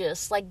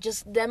gorgeous. Like,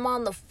 just them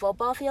on the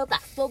football field.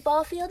 That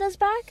football field is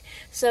back.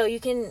 So you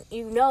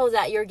know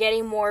that you're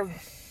getting more,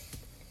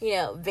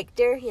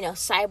 Victor,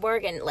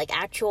 Cyborg, and, like,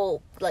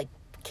 actual, like,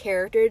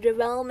 character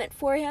development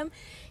for him.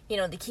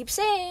 They keep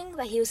saying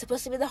that he was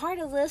supposed to be the heart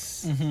of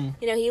this.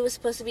 Mm-hmm. He was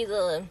supposed to be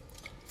the...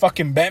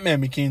 Fucking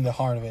Batman became the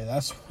heart of it.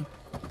 That's...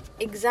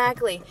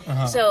 Exactly.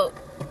 Uh-huh. So...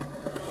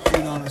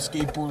 Get on a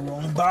skateboard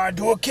rolling by.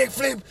 Do a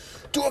kickflip.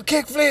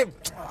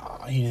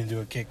 Oh, he didn't do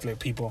a kickflip,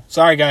 people.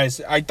 Sorry, guys.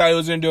 I thought he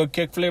was going to do a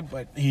kickflip,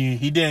 but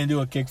he didn't do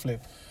a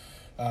kickflip.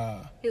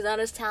 He's not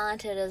as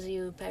talented as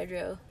you,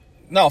 Pedro.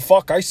 No,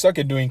 fuck. I suck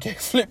at doing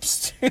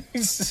kickflips.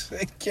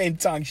 I can't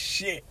talk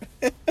shit.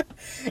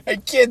 I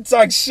can't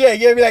talk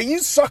shit. You'll be like, you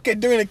suck at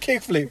doing a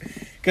kickflip.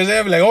 Because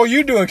they'll be like, oh,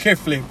 you do a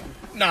kickflip.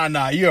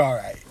 Nah, you're all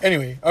right.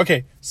 Anyway,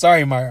 okay.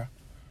 Sorry, Myra.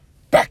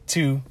 Back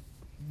to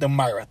the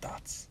Myra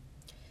thoughts.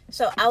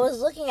 So I was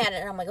looking at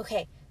it and I'm like,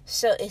 okay,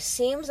 so it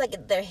seems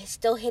like they're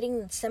still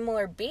hitting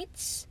similar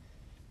beats,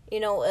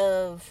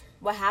 of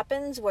what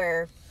happens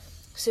where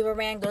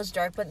Superman goes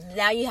dark, but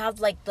now you have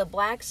like the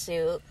black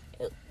suit.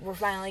 We're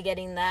finally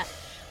getting that.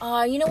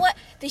 You know what?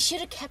 They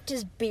should have kept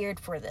his beard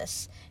for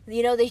this.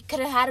 They could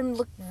have had him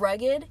look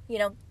rugged.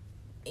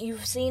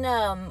 You've seen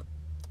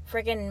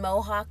friggin'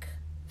 Mohawk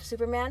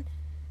Superman.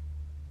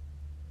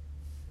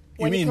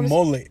 You mean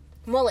mullet?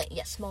 Mullet,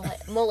 yes,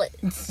 mullet.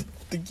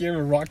 Think you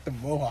ever rocked the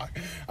mohawk?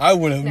 I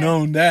would have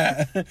known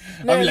that.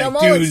 No,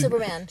 mullet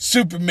Superman.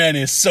 Superman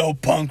is so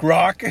punk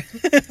rock.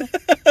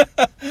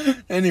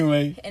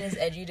 Anyway. In his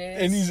edgy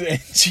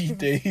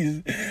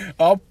days.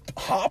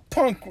 Hot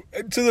punk,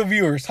 to the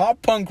viewers,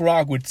 hot punk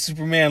rock with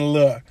Superman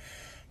look.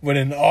 With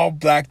an all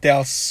blacked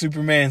out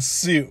Superman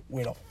suit.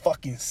 With a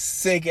fucking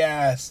sick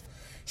ass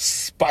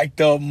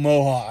spiked up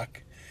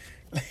mohawk.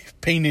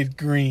 Painted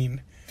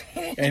green.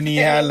 And he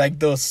had like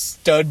those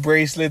stud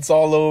bracelets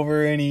all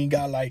over, and he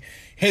got like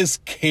his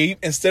cape,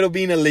 instead of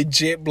being a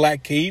legit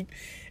black cape,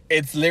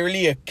 it's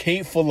literally a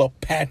cape full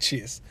of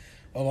patches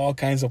of all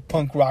kinds of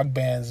punk rock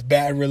bands.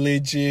 Bad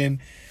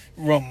Religion,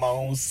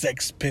 Ramones,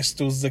 Sex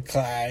Pistols, The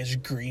Clash,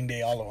 Green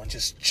Day, all of them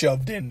just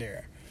shoved in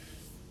there.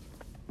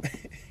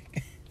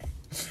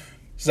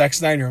 Zack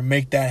Snyder,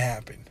 make that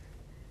happen.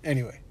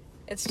 Anyway.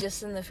 It's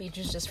just in the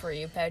features just for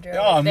you, Pedro.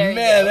 Oh,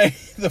 man.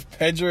 The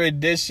Pedro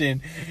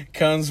edition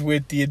comes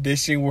with the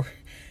edition where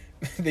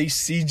they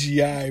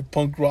CGI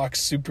punk rock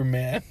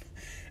Superman.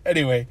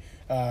 Anyway,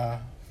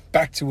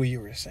 back to what you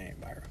were saying,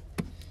 Myra.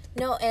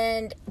 No,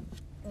 and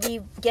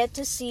we get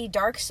to see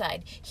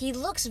Darkseid. He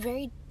looks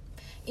very...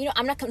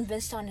 I'm not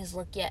convinced on his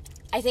look yet.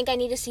 I think I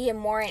need to see him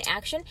more in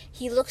action.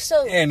 He looks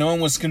so... Yeah, no one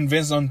was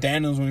convinced on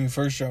Thanos when he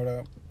first showed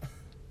up.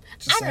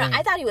 I don't know.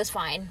 I thought he was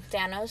fine,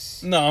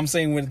 Thanos. No, I'm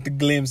saying with the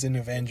glimpse in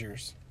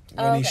Avengers.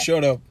 When he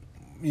showed up,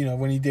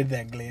 when he did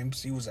that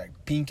glimpse, he was like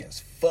pink as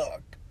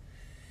fuck.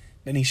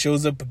 Then he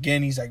shows up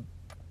again, he's like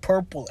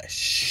purple as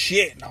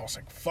shit. And I was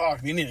like,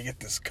 fuck, they need to get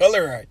this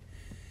color right.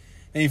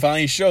 And he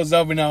finally shows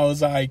up, and I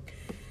was like,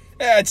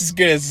 it's as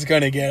good as it's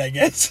gonna get, I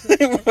guess.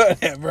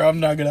 Whatever. I'm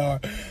not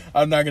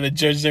gonna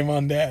judge him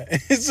on that.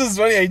 It's just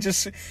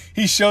funny.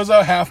 He shows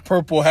up half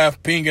purple,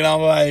 half pink, and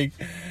I'm like,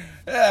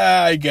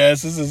 I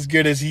guess this is as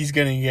good as he's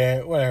gonna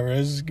get. Whatever.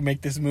 Let's just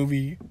make this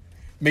movie,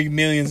 make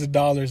millions of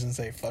dollars, and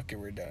say, fuck it,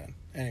 we're done.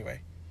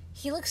 Anyway.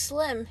 He looks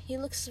slim. He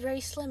looks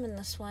very slim in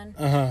this one.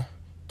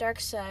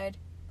 Darkseid.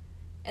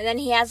 And then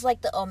he has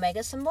like the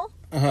Omega symbol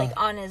like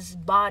on his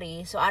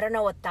body. So I don't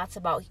know what that's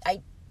about.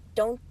 I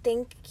don't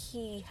think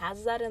he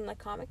has that in the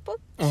comic book.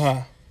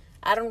 I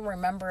don't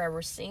remember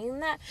ever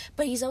seeing that.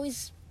 But he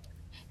always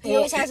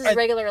has his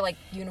regular like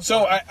uniform.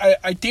 So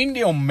I think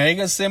the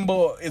Omega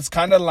symbol is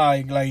kind of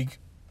like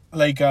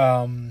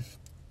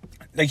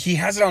he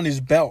has it on his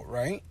belt,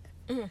 right?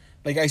 Mm-hmm.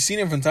 Like I seen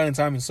it from time to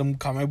time in some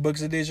comic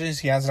books editions.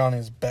 He has it on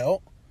his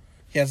belt.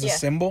 He has a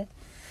symbol.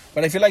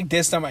 But I feel like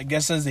this time, I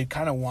guess since they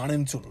kind of want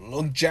him to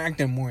look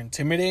jacked and more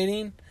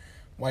intimidating,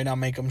 why not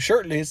make him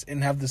shirtless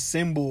and have the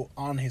symbol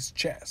on his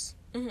chest?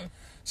 Mm-hmm.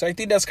 So I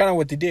think that's kind of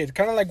what they did.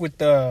 Kind of like with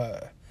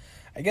the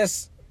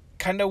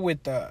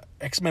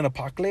X-Men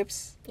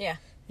Apocalypse. Yeah.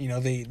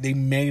 They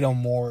made him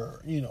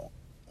more, a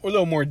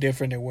little more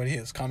different than what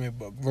his comic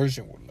book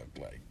version would look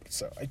like.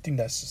 So I think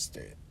that's just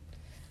it.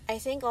 I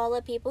think all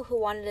the people who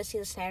wanted to see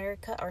the Snyder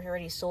Cut are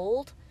already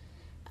sold.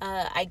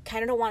 I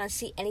kind of don't want to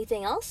see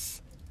anything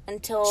else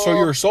until... So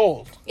you're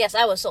sold? Yes,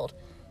 I was sold.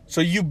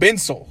 So you've been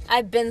sold?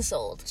 I've been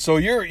sold. So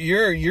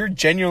you're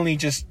genuinely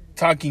just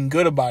talking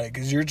good about it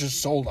because you're just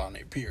sold on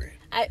it, period.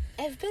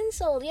 I've been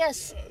sold,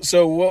 yes.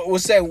 So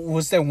what's that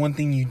one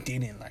thing you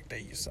didn't like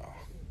that you saw?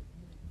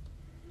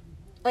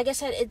 Like I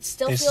said, it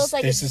still feels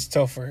like... This is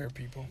tough for her,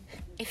 people.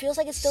 It feels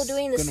like it's still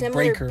doing the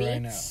similar beats.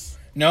 Right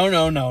now.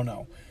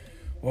 No.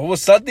 What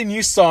was something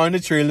you saw in the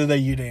trailer that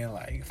you didn't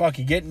like? Fuck,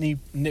 you get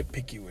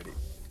nitpicky with it.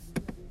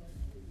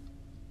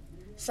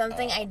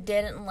 Something I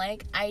didn't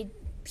like. I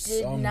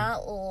did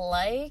not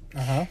like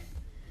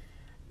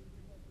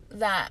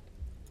that.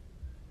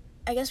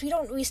 I guess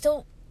we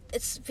still,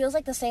 it feels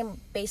like the same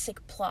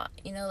basic plot,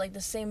 you know, like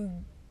the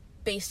same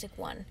basic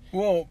one.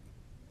 Well,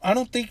 I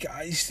don't think,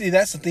 see,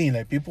 that's the thing,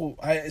 like,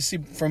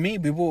 for me,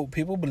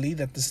 people believe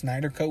that the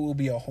Snyder Cut will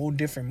be a whole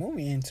different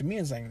movie, and to me,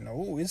 it's like,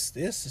 no, it's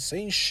the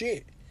same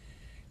shit.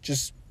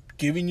 Just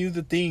giving you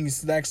the things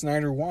Zack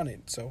Snyder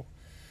wanted, so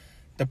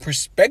the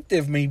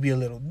perspective may be a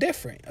little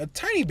different, a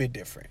tiny bit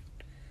different,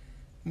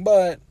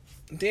 but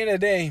at the end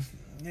of the day,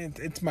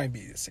 it might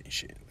be the same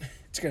shit.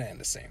 It's gonna end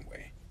the same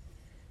way.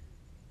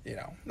 You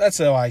know, that's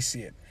how I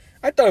see it.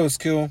 I thought it was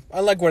cool.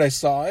 I like what I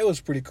saw. It was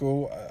pretty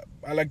cool.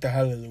 I like the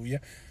Hallelujah,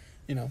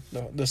 you know,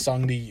 the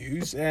song they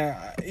use.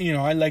 You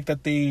know, I like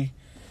that the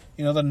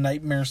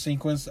nightmare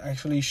sequence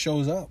actually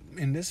shows up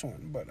in this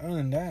one. But other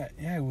than that,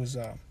 yeah, it was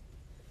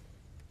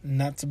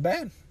not so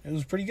bad. It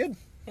was pretty good.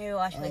 Maybe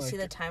we'll actually see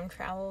the time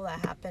travel that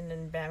happened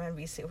in Batman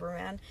v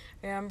Superman.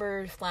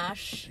 Remember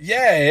Flash?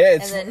 Yeah,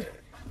 and then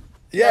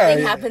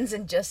nothing happens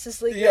in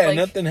Justice League. Yeah,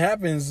 nothing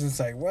happens. It's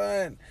like,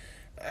 what?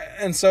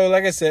 And so,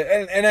 like I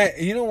said, and I,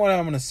 you know what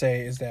I'm gonna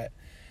say is that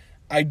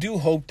I do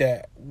hope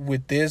that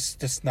with the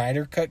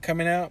Snyder Cut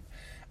coming out,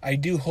 I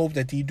do hope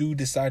that they do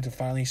decide to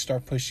finally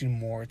start pushing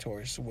more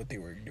towards what they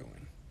were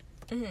doing.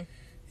 Mm-hmm.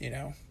 You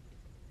know,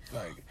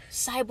 like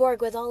Cyborg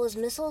with all his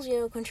missiles,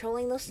 you know,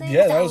 controlling those things.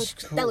 Yeah, that was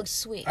cool. That looks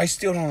sweet. I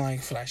still don't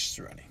like Flash's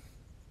running.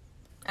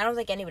 I don't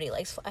think anybody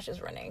likes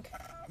Flash's running.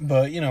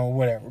 But you know,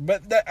 whatever.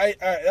 But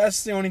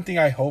that's the only thing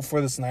I hope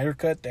for the Snyder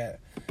Cut, that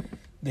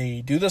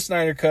they do the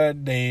Snyder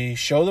Cut, they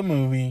show the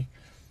movie,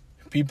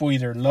 people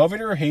either love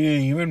it or hate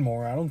it even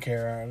more. I don't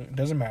care. It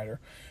doesn't matter.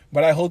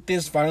 But I hope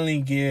this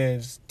finally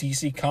gives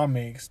DC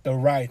Comics the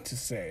right to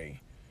say,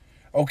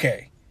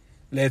 okay,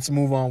 let's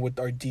move on with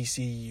our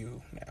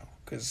DCU now.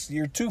 Because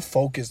you're too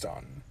focused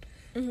on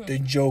the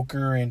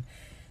Joker and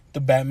the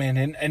Batman.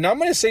 And I'm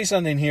going to say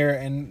something here,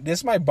 and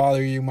this might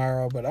bother you,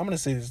 Myra, but I'm going to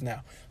say this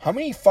now. How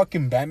many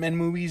fucking Batman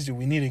movies do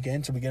we need again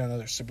until we get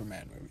another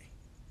Superman movie?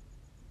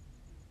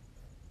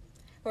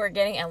 We're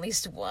getting at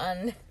least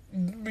one.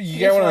 You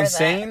get what I'm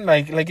saying?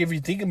 Like if you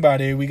think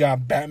about it, we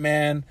got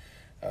Batman,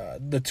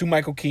 the two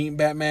Michael Keaton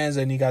Batmans,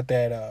 and you got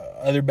that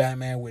other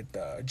Batman with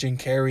Jim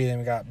Carrey, then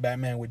we got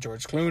Batman with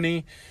George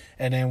Clooney,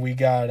 and then we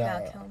got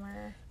Val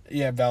Kilmer.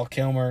 Yeah, Val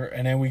Kilmer,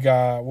 and then we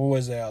got, what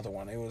was the other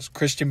one? It was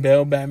Christian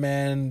Bale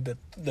Batman,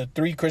 the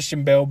three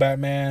Christian Bale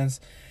Batmans,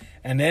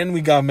 and then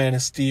we got Man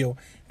of Steel,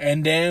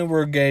 and then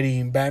we're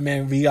getting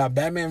Batman v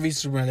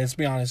Superman. Let's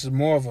be honest, it's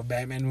more of a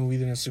Batman movie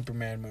than a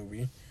Superman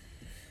movie.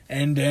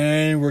 And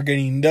then we're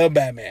getting the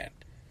Batman.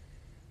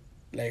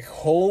 Like,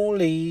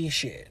 holy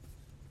shit.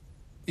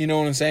 You know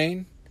what I'm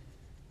saying?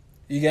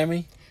 You get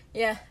me?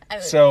 Yeah.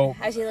 I've seen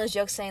those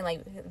jokes saying,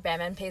 like,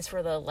 Batman pays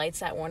for the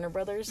lights at Warner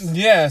Brothers.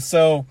 Yeah,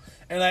 so,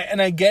 and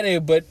I get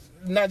it, but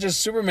not just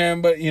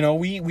Superman, but, you know,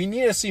 we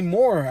need to see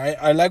more.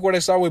 I like what I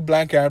saw with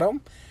Black Adam.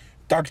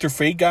 Dr.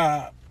 Fate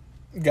got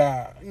you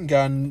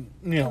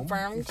know,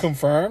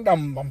 confirmed.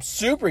 I'm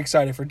super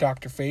excited for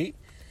Dr. Fate.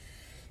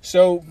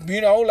 So,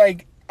 you know,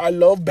 like, I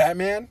love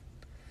Batman,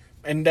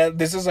 and that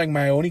this is like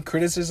my only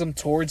criticism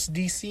towards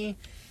DC.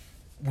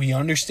 We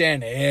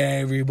understand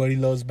everybody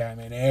loves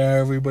Batman,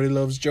 everybody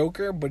loves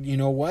Joker, but you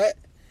know what?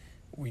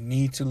 We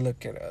need to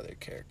look at other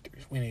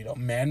characters. We need a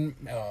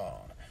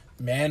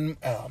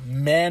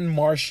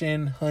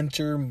Martian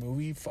Hunter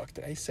movie. Fuck,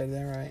 did I say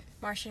that right?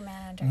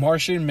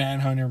 Martian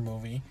Manhunter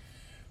movie.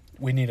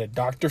 We need a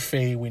Dr.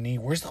 Fate.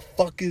 Where's the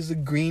fuck is the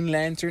Green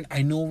Lantern?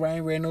 I know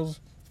Ryan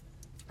Reynolds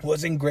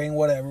wasn't great,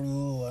 whatever.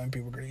 And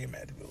people are gonna get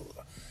mad.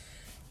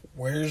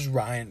 Where's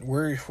Ryan?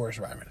 Where's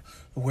Ryan?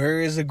 Where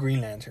is the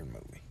Green Lantern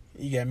movie?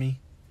 You get me?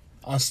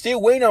 I'm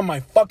still waiting on my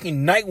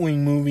fucking Nightwing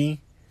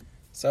movie.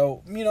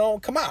 So, you know,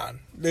 come on.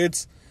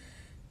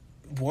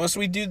 Once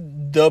we do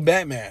the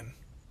Batman,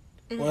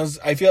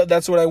 I feel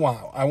that's what I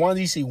want. I want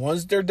DC,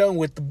 once they're done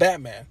with the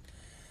Batman,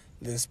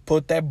 let's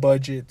put that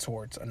budget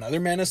towards another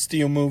Man of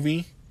Steel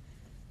movie.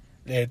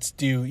 Let's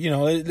do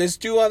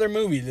other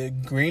movies. The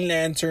Green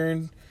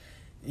Lantern.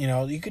 You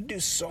know, you could do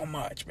so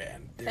much,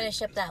 man.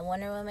 Finish up that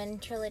Wonder Woman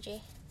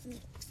trilogy.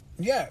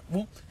 Yeah,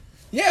 well,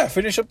 yeah,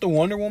 finish up the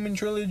Wonder Woman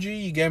trilogy,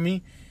 you get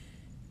me?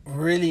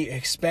 Really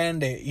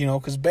expand it, you know,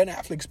 because Ben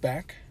Affleck's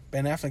back.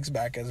 Ben Affleck's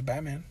back as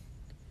Batman.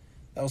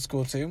 That was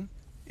cool, too.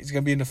 He's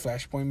going to be in the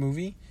Flashpoint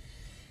movie.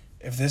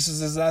 If this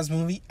is his last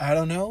movie, I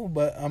don't know,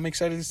 but I'm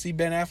excited to see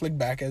Ben Affleck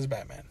back as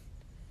Batman.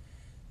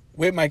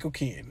 With Michael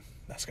Keaton.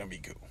 That's going to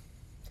be cool.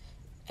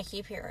 I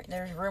keep hearing,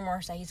 there's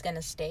rumors that he's going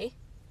to stay.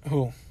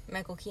 Who?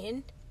 Michael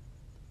Keaton.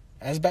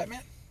 As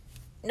Batman?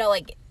 No,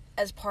 like,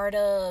 as part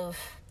of,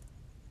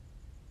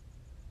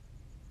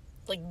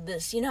 like,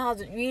 this. You know how,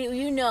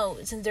 you know,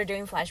 since they're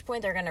doing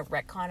Flashpoint, they're going to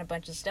retcon a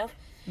bunch of stuff.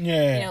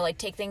 Yeah. You know, like,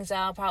 take things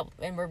out,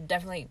 and we're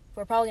probably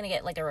going to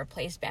get, like, a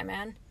replaced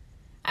Batman.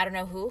 I don't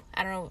know who.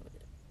 I don't know.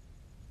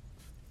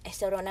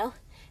 still don't know.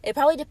 It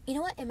probably, you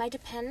know what? It might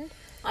depend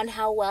on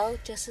how well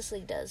Justice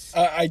League does.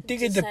 I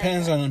think it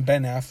depends on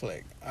Ben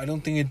Affleck. I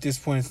don't think at this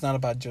point it's not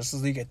about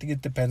Justice League. I think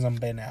it depends on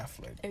Ben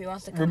Affleck. If he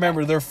wants to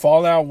Remember, their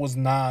fallout was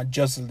not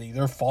Justice League.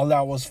 Their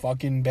fallout was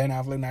fucking Ben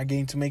Affleck not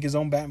getting to make his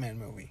own Batman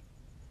movie.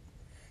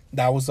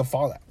 That was the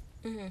fallout.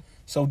 Mm-hmm.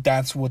 So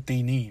that's what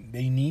they need.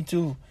 They need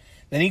to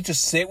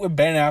sit with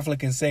Ben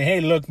Affleck and say,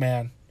 hey, look,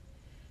 man,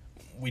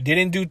 we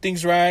didn't do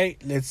things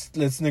right.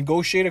 Let's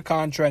negotiate a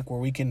contract where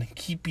we can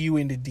keep you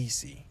in the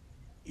DC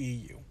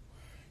EU.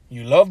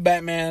 You love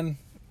Batman.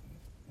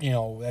 You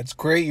know, that's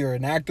great. You're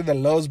an actor that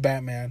loves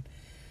Batman.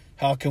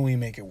 How can we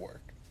make it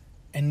work?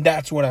 And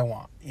that's what I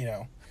want, you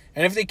know.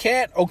 And if they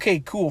can't, okay,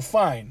 cool,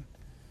 fine.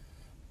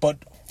 But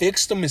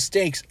fix the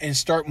mistakes and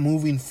start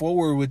moving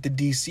forward with the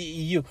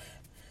DCEU.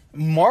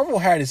 Marvel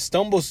had its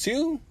stumbles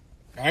too.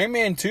 Iron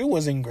Man 2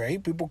 wasn't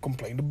great. People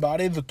complained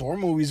about it. The Thor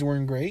movies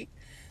weren't great.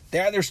 They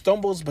had their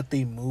stumbles, but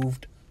they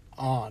moved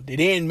on. They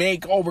didn't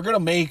make, we're gonna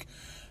make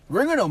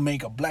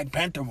a Black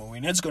Panther movie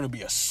and it's gonna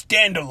be a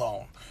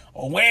standalone,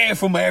 away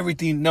from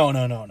everything. No,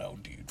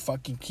 dude.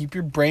 Fucking keep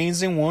your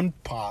brains in one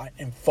pot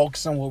and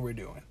focus on what we're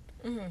doing.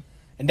 Mm-hmm.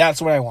 And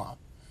that's what I want.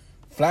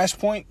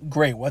 Flashpoint,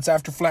 great. What's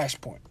after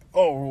Flashpoint?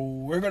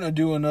 Oh, we're gonna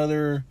do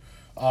another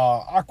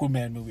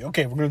Aquaman movie.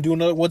 Okay, we're gonna do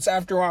another. What's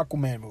after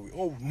Aquaman movie?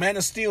 Oh, Man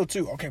of Steel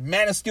 2. Okay,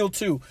 Man of Steel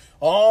 2.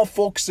 All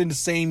focused in the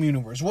same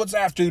universe. What's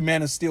after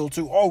Man of Steel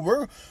 2? Oh,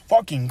 we're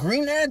fucking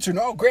Green Lantern.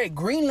 Oh, great,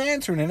 Green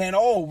Lantern. And then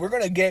we're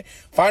gonna get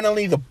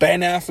finally the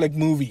Ben Affleck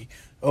movie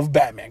of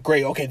Batman.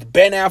 Great. Okay, the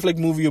Ben Affleck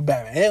movie of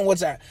Batman. And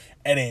what's that?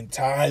 And then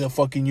tie the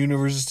fucking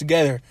universes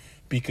together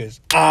because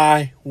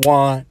I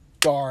want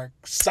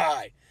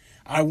Darkseid.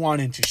 I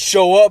want him to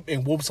show up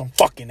and whoop some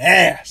fucking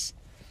ass.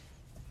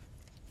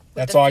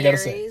 That's all I gotta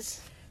say.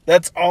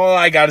 That's all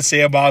I gotta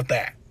say about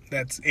that.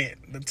 That's it.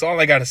 That's all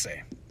I gotta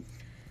say.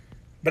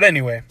 But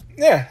anyway,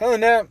 yeah, other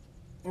than that,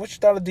 what you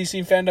thought of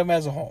DC fandom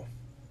as a whole?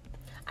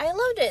 I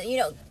loved it. You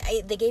know,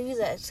 they gave you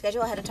the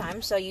schedule ahead of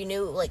time, so you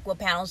knew like what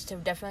panels to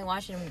definitely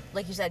watch. And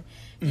like you said,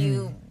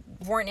 you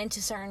weren't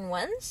into certain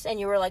ones, and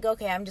you were like,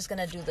 okay, I'm just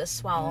gonna do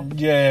this while.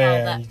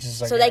 Yeah.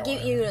 So that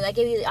gave you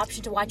the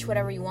option to watch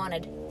whatever you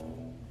wanted.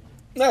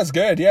 That's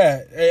good.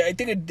 Yeah, I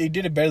think they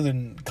did it better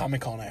than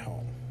Comic-Con at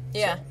home.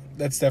 Yeah. So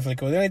that's definitely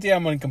cool. The only thing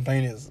I'm gonna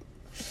complain is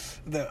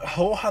the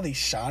whole how they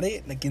shot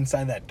it, like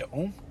inside that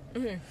dome.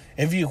 Mm-hmm.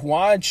 If you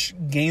watch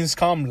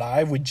Gamescom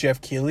Live with Jeff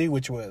Keighley,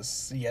 which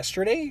was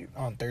yesterday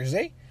on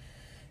Thursday,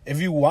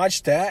 if you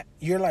watch that,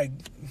 you're like,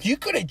 you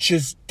could have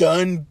just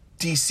done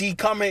DC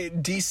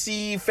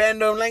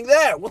fandom like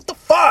that. What the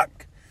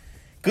fuck?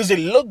 Because it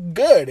looked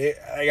good.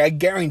 I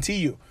guarantee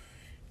you,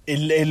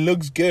 it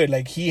looks good.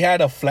 Like he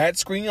had a flat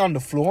screen on the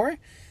floor,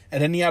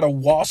 and then he had a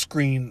wall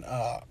screen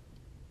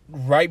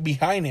right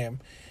behind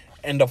him,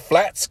 and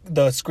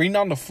the screen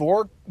on the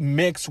floor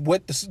mixed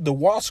with the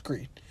wall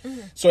screen.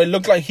 Mm-hmm. So it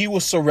looked like he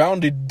was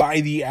surrounded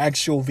by the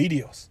actual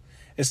videos.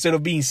 Instead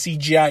of being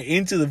CGI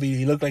into the video,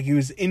 he looked like he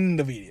was in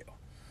the video.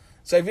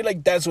 So I feel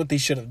like that's what they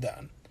should have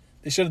done.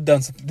 They should have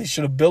done something. They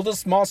should have built a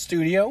small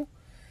studio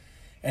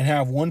and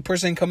have one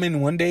person come in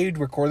one day to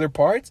record their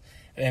parts,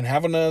 and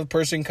have another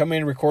person come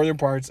in, record their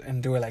parts,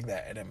 and do it like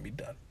that, and then be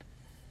done.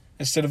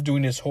 Instead of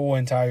doing this whole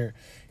entire...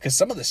 Because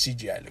some of the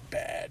CGI look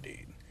bad,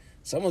 dude.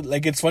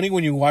 It's funny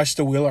when you watch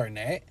the Will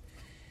Arnett.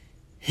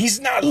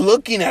 He's not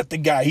looking at the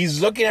guy. He's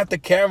looking at the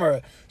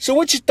camera. So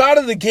what you thought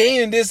of the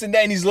game and this and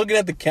that? And he's looking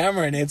at the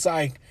camera, and it's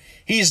like,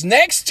 he's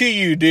next to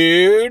you,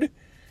 dude.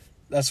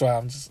 That's all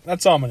I'm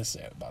going to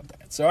say about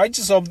that. So I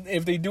just hope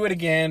if they do it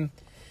again,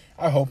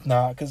 I hope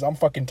not, because I'm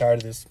fucking tired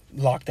of this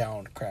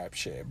lockdown crap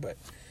shit. But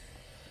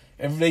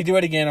if they do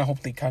it again, I hope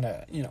they kind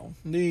of,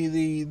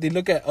 they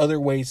look at other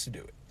ways to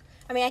do it.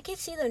 I mean, I could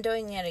see them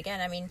doing it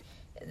again. I mean,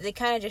 they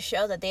kind of just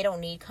show that they don't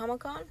need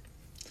Comic-Con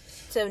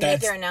to make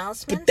their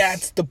announcements. But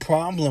that's the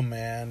problem,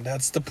 man.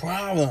 That's the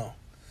problem.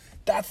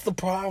 That's the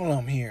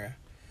problem here.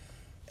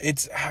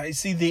 I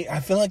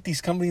feel like these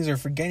companies are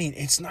forgetting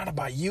it's not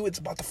about you, it's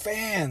about the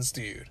fans,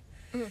 dude.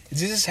 Mm.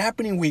 This is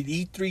happening with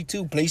E3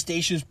 too.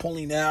 PlayStation's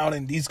pulling out,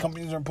 and these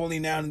companies are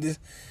pulling out, and this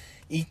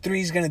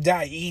E3 is gonna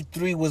die.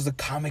 E3 was the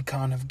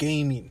Comic-Con of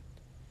gaming.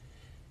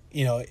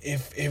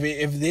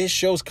 If this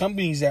shows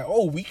companies that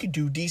we could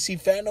do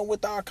DC fandom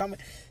with our comic,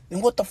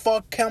 then what the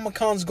fuck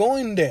Comic-Con's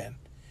going then?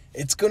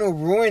 It's gonna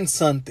ruin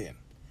something.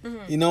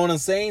 Mm-hmm. You know what I'm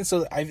saying?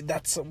 So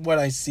that's what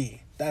I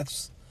see.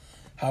 That's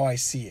how I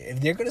see it.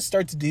 If they're gonna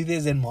start to do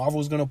this, then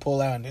Marvel's gonna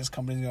pull out, and this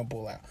company's gonna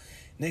pull out.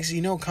 Next thing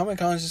you know,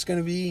 Comic-Con is just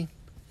gonna be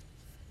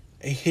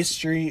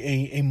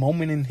a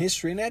moment in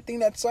history, and I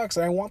think that sucks.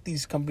 I want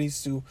these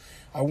companies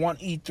I want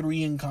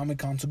E3 and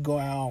Comic-Con to go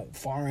out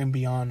far and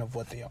beyond of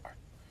what they are.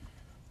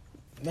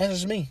 That's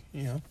just me,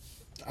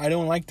 I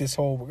don't like this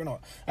whole,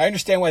 I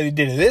understand why they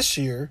did it this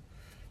year.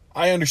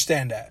 I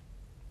understand that.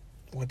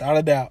 Without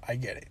a doubt, I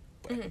get it.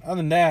 But other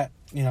than that,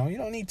 you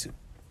don't need to.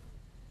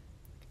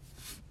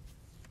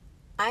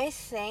 I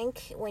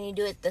think when you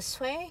do it this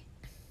way,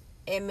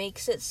 it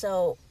makes it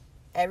so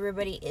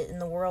everybody in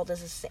the world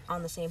is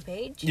on the same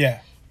page.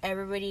 Yeah.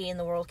 everybody in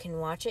the world can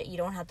watch it. You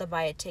don't have to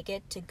buy a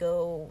ticket to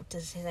go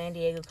to San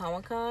Diego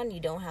Comic-Con. You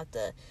don't have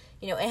to,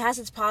 it has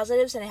its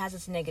positives and it has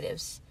its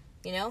negatives,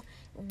 And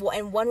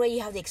one way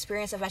you have the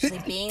experience of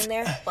actually being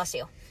there, bless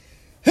you.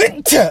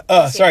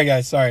 Sorry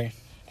guys, sorry.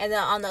 And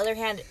then on the other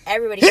hand,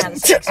 everybody has the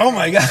same experience. Oh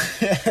my god.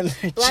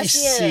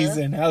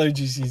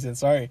 Allergy season,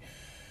 sorry.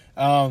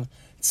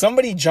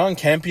 Somebody, John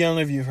Campion,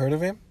 if you've heard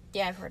of him?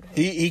 Yeah, I've heard of him.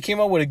 He came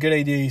up with a good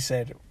idea. He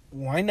said,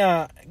 why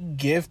not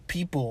give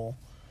people,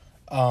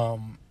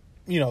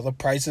 the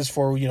prices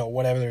for,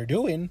 whatever they're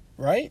doing,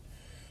 right?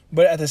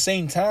 But at the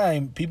same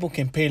time, people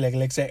can pay,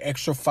 let's say,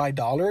 extra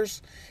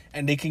 $5,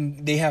 and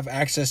they have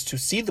access to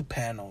see the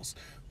panels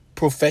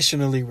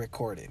professionally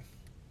recorded.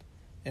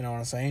 You know what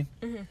I'm saying?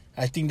 Mm-hmm.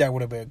 I think that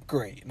would have been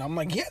great. And I'm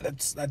like, yeah,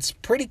 that's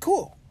pretty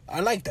cool. I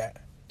like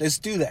that. Let's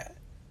do that.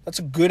 That's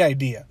a good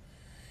idea.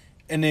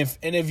 And if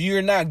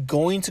you're not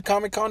going to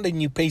Comic-Con,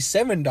 then you pay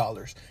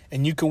 $7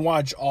 and you can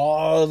watch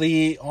all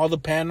the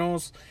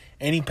panels,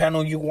 any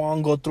panel you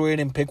want, go through it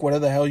and pick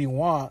whatever the hell you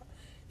want.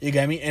 You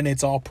get me? And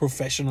it's all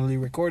professionally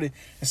recorded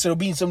instead of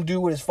being some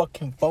dude with his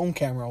fucking phone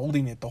camera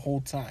holding it the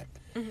whole time.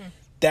 Mm-hmm.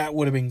 That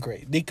would have been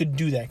great. They could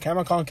do that.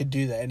 Comic-Con could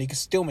do that, and they could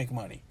still make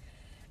money.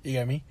 You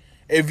get me?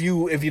 If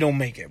you don't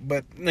make it,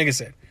 but like I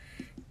said,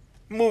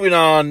 moving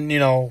on.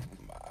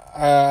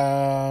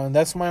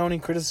 That's my only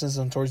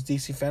criticism towards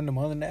DC fandom.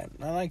 Other than that,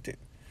 I liked it.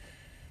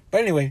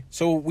 But anyway,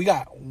 so we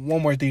got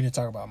one more thing to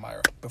talk about,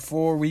 Myra,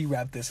 before we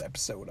wrap this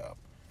episode up.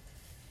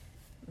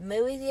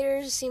 Movie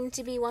theaters seem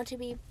to want to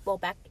be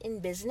back in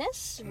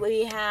business.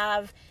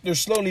 They're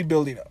slowly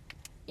building up.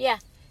 Yeah.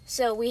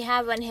 So we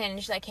have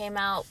Unhinged that came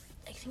out,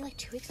 I think, like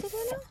 2 weeks ago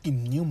now.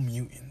 Fucking New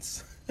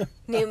Mutants.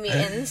 New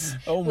Mutants.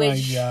 Oh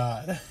my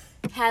god.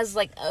 Has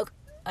like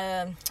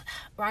a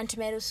Rotten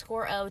Tomatoes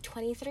score of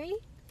 23%.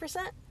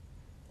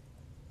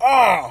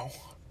 Oh.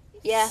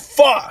 Yeah.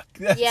 Fuck.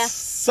 That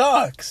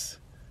sucks.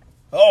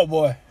 Oh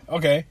boy.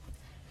 Okay.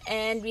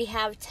 And we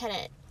have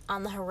Tenet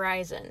on the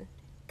horizon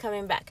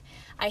coming back.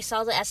 I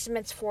saw the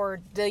estimates for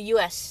the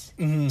U.S.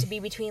 To be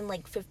between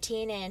like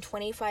 15 and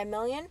 25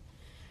 million,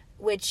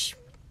 which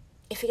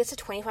if it gets to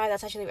 25,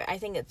 that's actually, I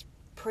think it's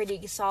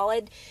pretty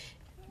solid,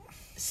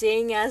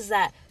 seeing as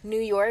that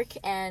New York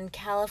and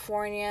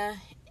California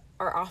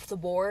are off the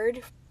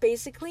board,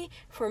 basically,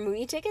 for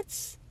movie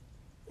tickets.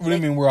 What do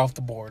you mean we're off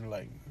the board?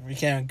 Like, we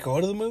can't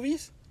go to the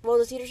movies? Well,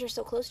 the theaters are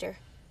still closed here.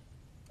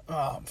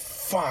 Oh,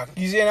 fuck.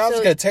 You see, and I was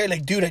going to tell you,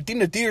 like, dude, I think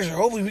the theaters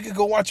are open. We could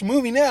go watch a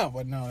movie now.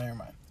 But no, never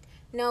mind.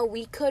 No,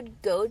 we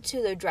could go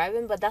to the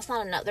drive-in, but that's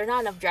not enough. There are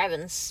not enough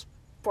drive-ins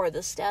for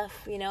the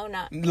stuff,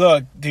 not...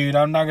 Look, dude,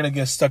 I'm not going to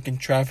get stuck in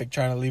traffic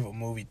trying to leave a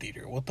movie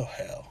theater. What the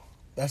hell?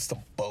 That's the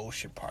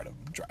bullshit part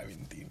of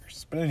driving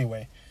theaters. But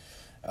anyway,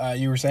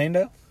 you were saying,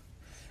 though?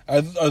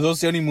 Are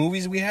those the only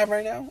movies we have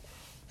right now?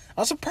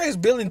 I'm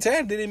surprised Bill and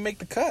Ted didn't make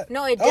the cut.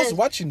 No, it did. I was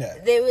watching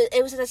that.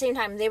 It was at the same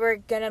time. They were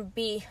going to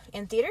be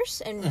in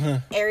theaters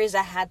in areas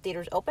that had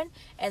theaters open,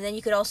 and then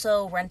you could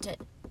also rent it.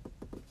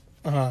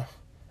 Uh-huh.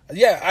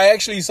 Yeah, I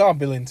actually saw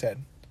Bill and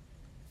Ted.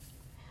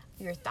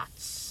 Your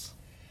thoughts?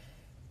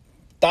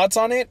 Thoughts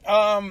on it?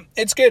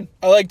 It's good.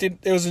 I liked it.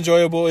 It was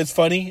enjoyable. It's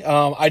funny.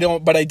 I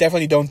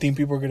definitely don't think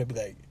people are going to be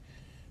like,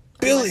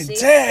 Bill and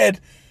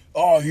Ted?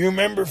 Oh, you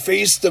remember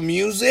Face the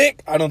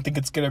Music? I don't think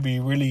it's going to be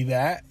really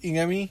that. You know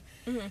what I mean?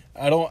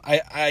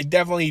 Mm-hmm. I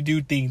definitely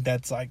do think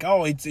that's like,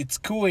 oh, it's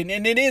cool.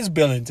 And it is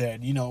Bill and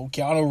Ted.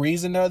 Keanu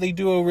Reeves and they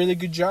do a really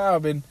good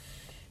job. And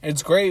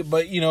it's great.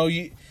 But,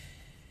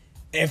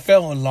 it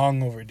felt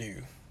long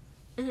overdue.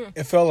 Mm-hmm.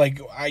 It felt like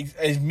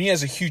me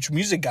as a huge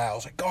music guy, I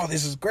was like, oh,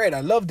 this is great.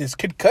 I love this.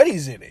 Kid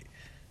Cudi's in it.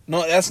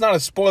 No, that's not a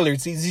spoiler.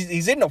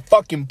 He's in the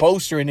fucking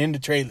poster and in the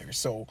trailer.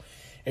 So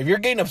if you're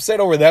getting upset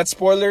over that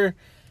spoiler,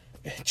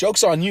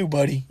 joke's on you,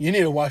 buddy. You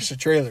need to watch the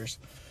trailers.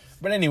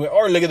 But anyway,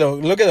 or look at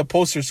the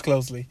posters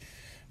closely.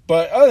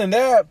 But other than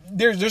that,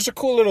 there's a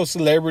cool little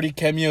celebrity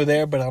cameo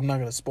there, but I'm not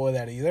gonna spoil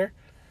that either.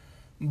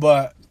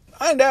 But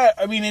other than that,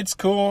 I mean, it's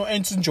cool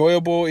and it's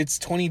enjoyable. It's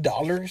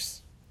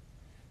 $20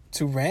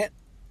 to rent.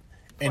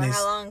 And for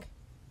how long?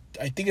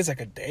 I think it's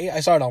like a day. I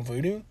saw it on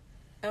Vudu.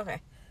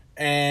 Okay.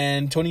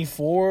 And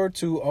 $24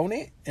 to own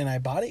it, and I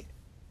bought it.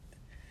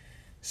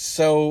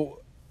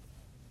 So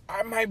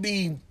I might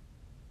be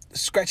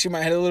scratching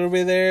my head a little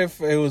bit there if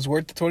it was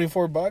worth the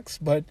 $24,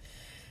 but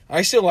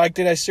I still liked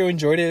it. I still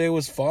enjoyed it. It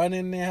was fun,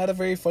 and it had a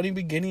very funny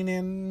beginning.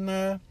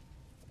 And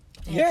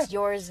it's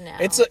yours now.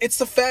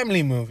 It's a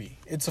family movie.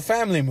 It's a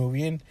family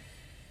movie, and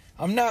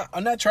I'm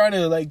not trying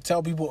to like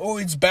tell people, oh,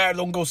 it's bad,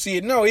 don't go see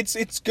it. No, it's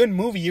a good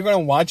movie. You're gonna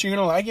watch it, you're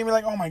gonna like it, you're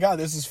like, oh my god,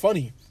 this is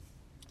funny.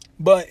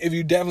 But if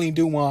you definitely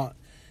do want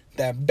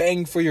that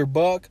bang for your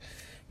buck,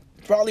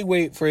 probably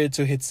wait for it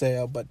to hit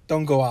sale, but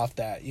don't go off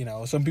that.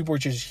 Some people are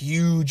just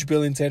huge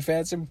Bill and Ted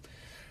fans, and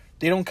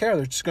they don't care.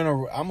 They're just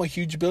I'm a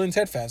huge Bill and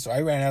Ted fan, so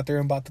I ran out there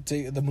and bought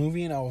the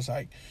movie, and I was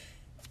like,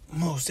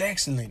 most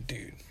excellent,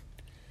 dude.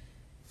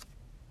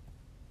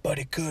 But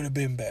it could have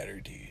been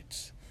better,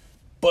 dudes.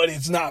 But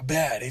it's not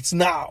bad. It's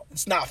not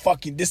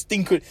fucking, this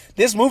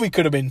movie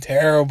could have been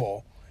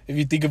terrible if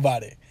you think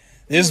about it.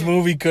 This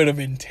movie could have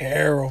been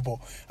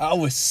terrible. I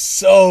was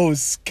so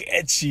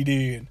sketchy,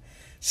 dude.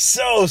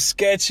 So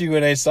sketchy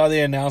when I saw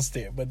they announced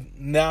it. But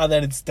now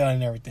that it's done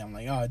and everything, I'm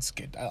like, oh, it's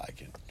good. I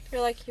like it.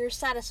 You're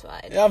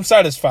satisfied. Yeah, I'm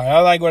satisfied. I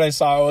like what I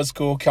saw. It was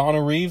cool.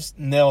 Keanu Reeves,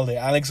 nailed it.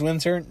 Alex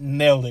Winter,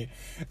 nailed it.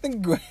 The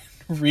Grand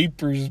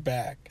Reaper's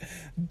back.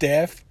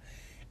 Deaf.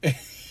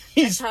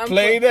 He's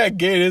playing that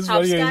game. It's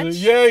funny. Yeah,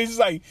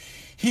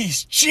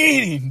 he's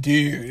cheating,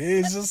 dude.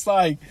 It's just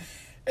like,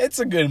 it's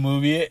a good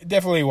movie.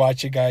 Definitely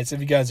watch it, guys.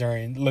 If you guys are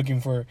looking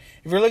for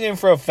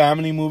a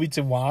family movie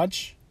to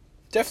watch,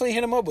 definitely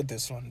hit them up with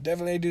this one.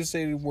 Definitely, I do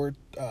say we're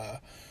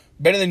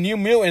better than New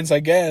Mutants, I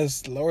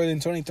guess. Lower than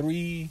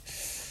 23.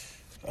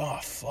 Oh,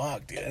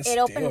 fuck, dude. It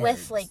opened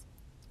with, like,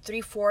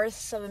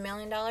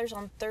 $750,000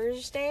 on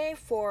Thursday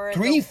for...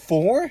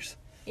 3/4?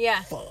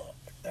 Yeah. Fuck,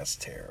 that's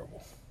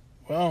terrible.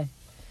 Well,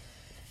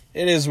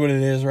 it is what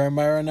it is, right,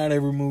 Myra? Not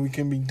every movie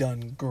can be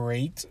done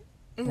great,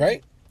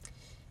 right?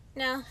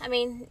 No, I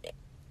mean,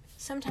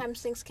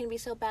 sometimes things can be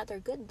so bad they're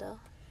good, though.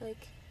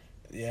 Like...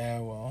 Yeah,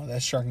 well,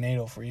 that's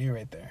Sharknado for you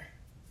right there.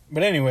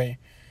 But anyway,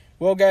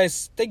 well,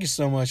 guys, thank you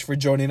so much for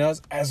joining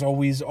us. As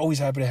always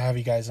happy to have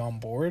you guys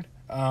on board.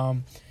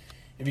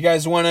 If you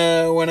guys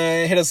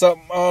wanna hit us up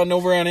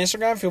over on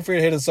Instagram, feel free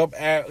to hit us up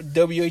at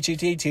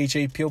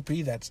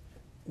WHATTHAPOP. That's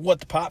What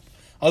the Pop.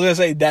 I was gonna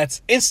say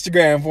that's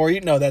Instagram for you.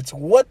 No, that's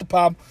What the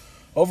Pop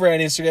over at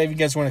Instagram. If you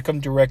guys want to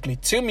come directly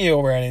to me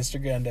over at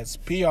Instagram, that's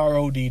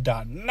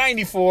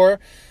PROD.94.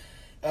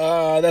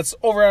 That's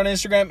over on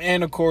Instagram,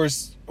 and of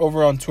course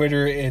over on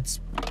Twitter, it's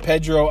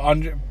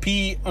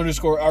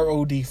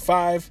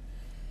P_ROD5.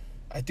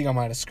 I think I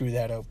might have screwed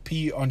that up.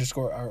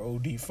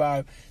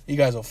 P_ROD5. You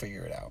guys will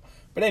figure it out.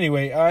 But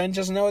anyway, and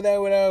just know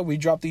that we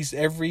drop these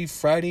every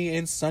Friday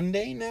and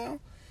Sunday now.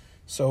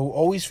 So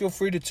always feel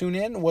free to tune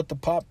in. What the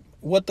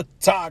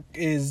Talk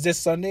is this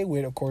Sunday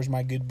with, of course,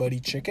 my good buddy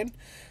Chicken.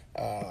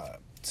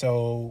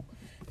 So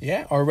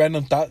yeah, our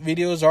random thought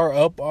videos are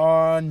up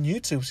on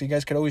YouTube, so you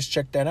guys could always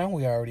check that out.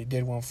 We already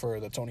did one for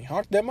the Tony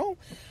Hawk demo.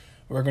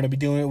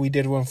 We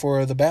did one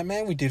for the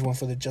Batman. We did one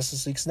for the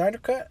Justice League Snyder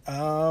Cut.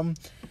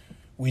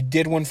 We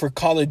did one for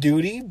Call of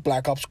Duty,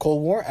 Black Ops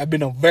Cold War. I've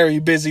been a very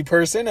busy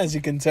person, as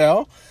you can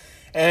tell.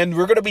 And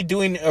we're going to be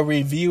doing a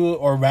review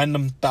or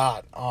random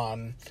thought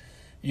on,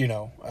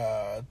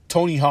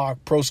 Tony Hawk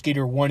Pro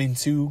Skater 1 and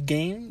 2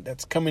 game.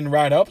 That's coming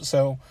right up.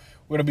 So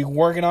we're going to be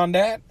working on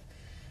that.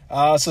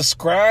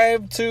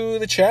 Subscribe to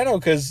the channel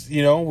because,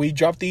 we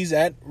drop these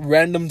at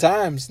random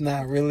times. We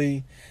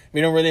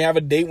don't really have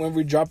a date when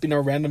we're dropping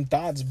our random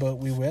thoughts, but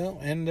we will.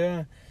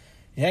 And,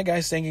 yeah,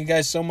 guys, thank you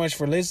guys so much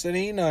for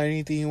listening.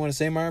 Anything you want to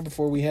say, Mara,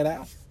 before we head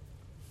out?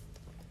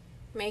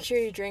 Make sure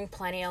you drink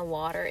plenty of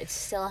water. It's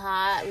still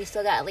hot. We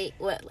still got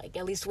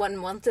at least 1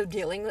 month of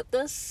dealing with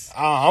this.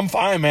 I'm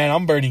fine, man.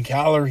 I'm burning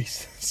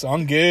calories, so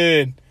I'm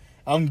good.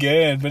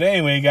 But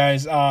anyway,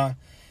 guys,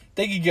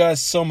 thank you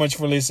guys so much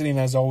for listening.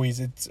 As always,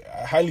 it's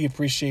highly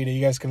appreciated. You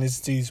guys can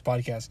listen to these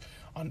podcasts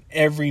on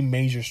every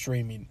major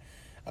streaming.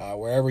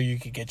 Wherever you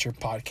can get your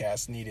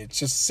podcast needed.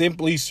 Just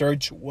simply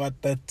search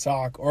What the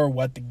Talk or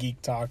What the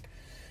Geek Talk.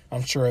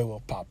 I'm sure it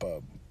will pop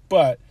up.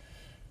 But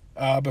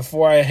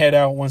before I head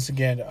out, once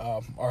again,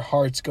 our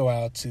hearts go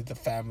out to the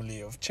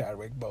family of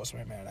Chadwick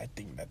Boseman, man. I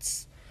think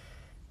that's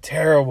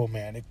terrible,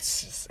 man. It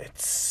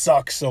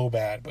sucks so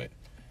bad, but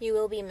you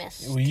will be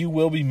missed. You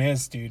will be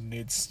missed, dude.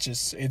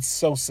 It's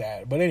so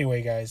sad. But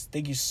anyway, guys,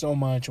 thank you so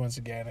much once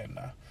again, and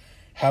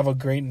have a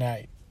great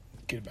night.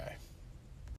 Goodbye.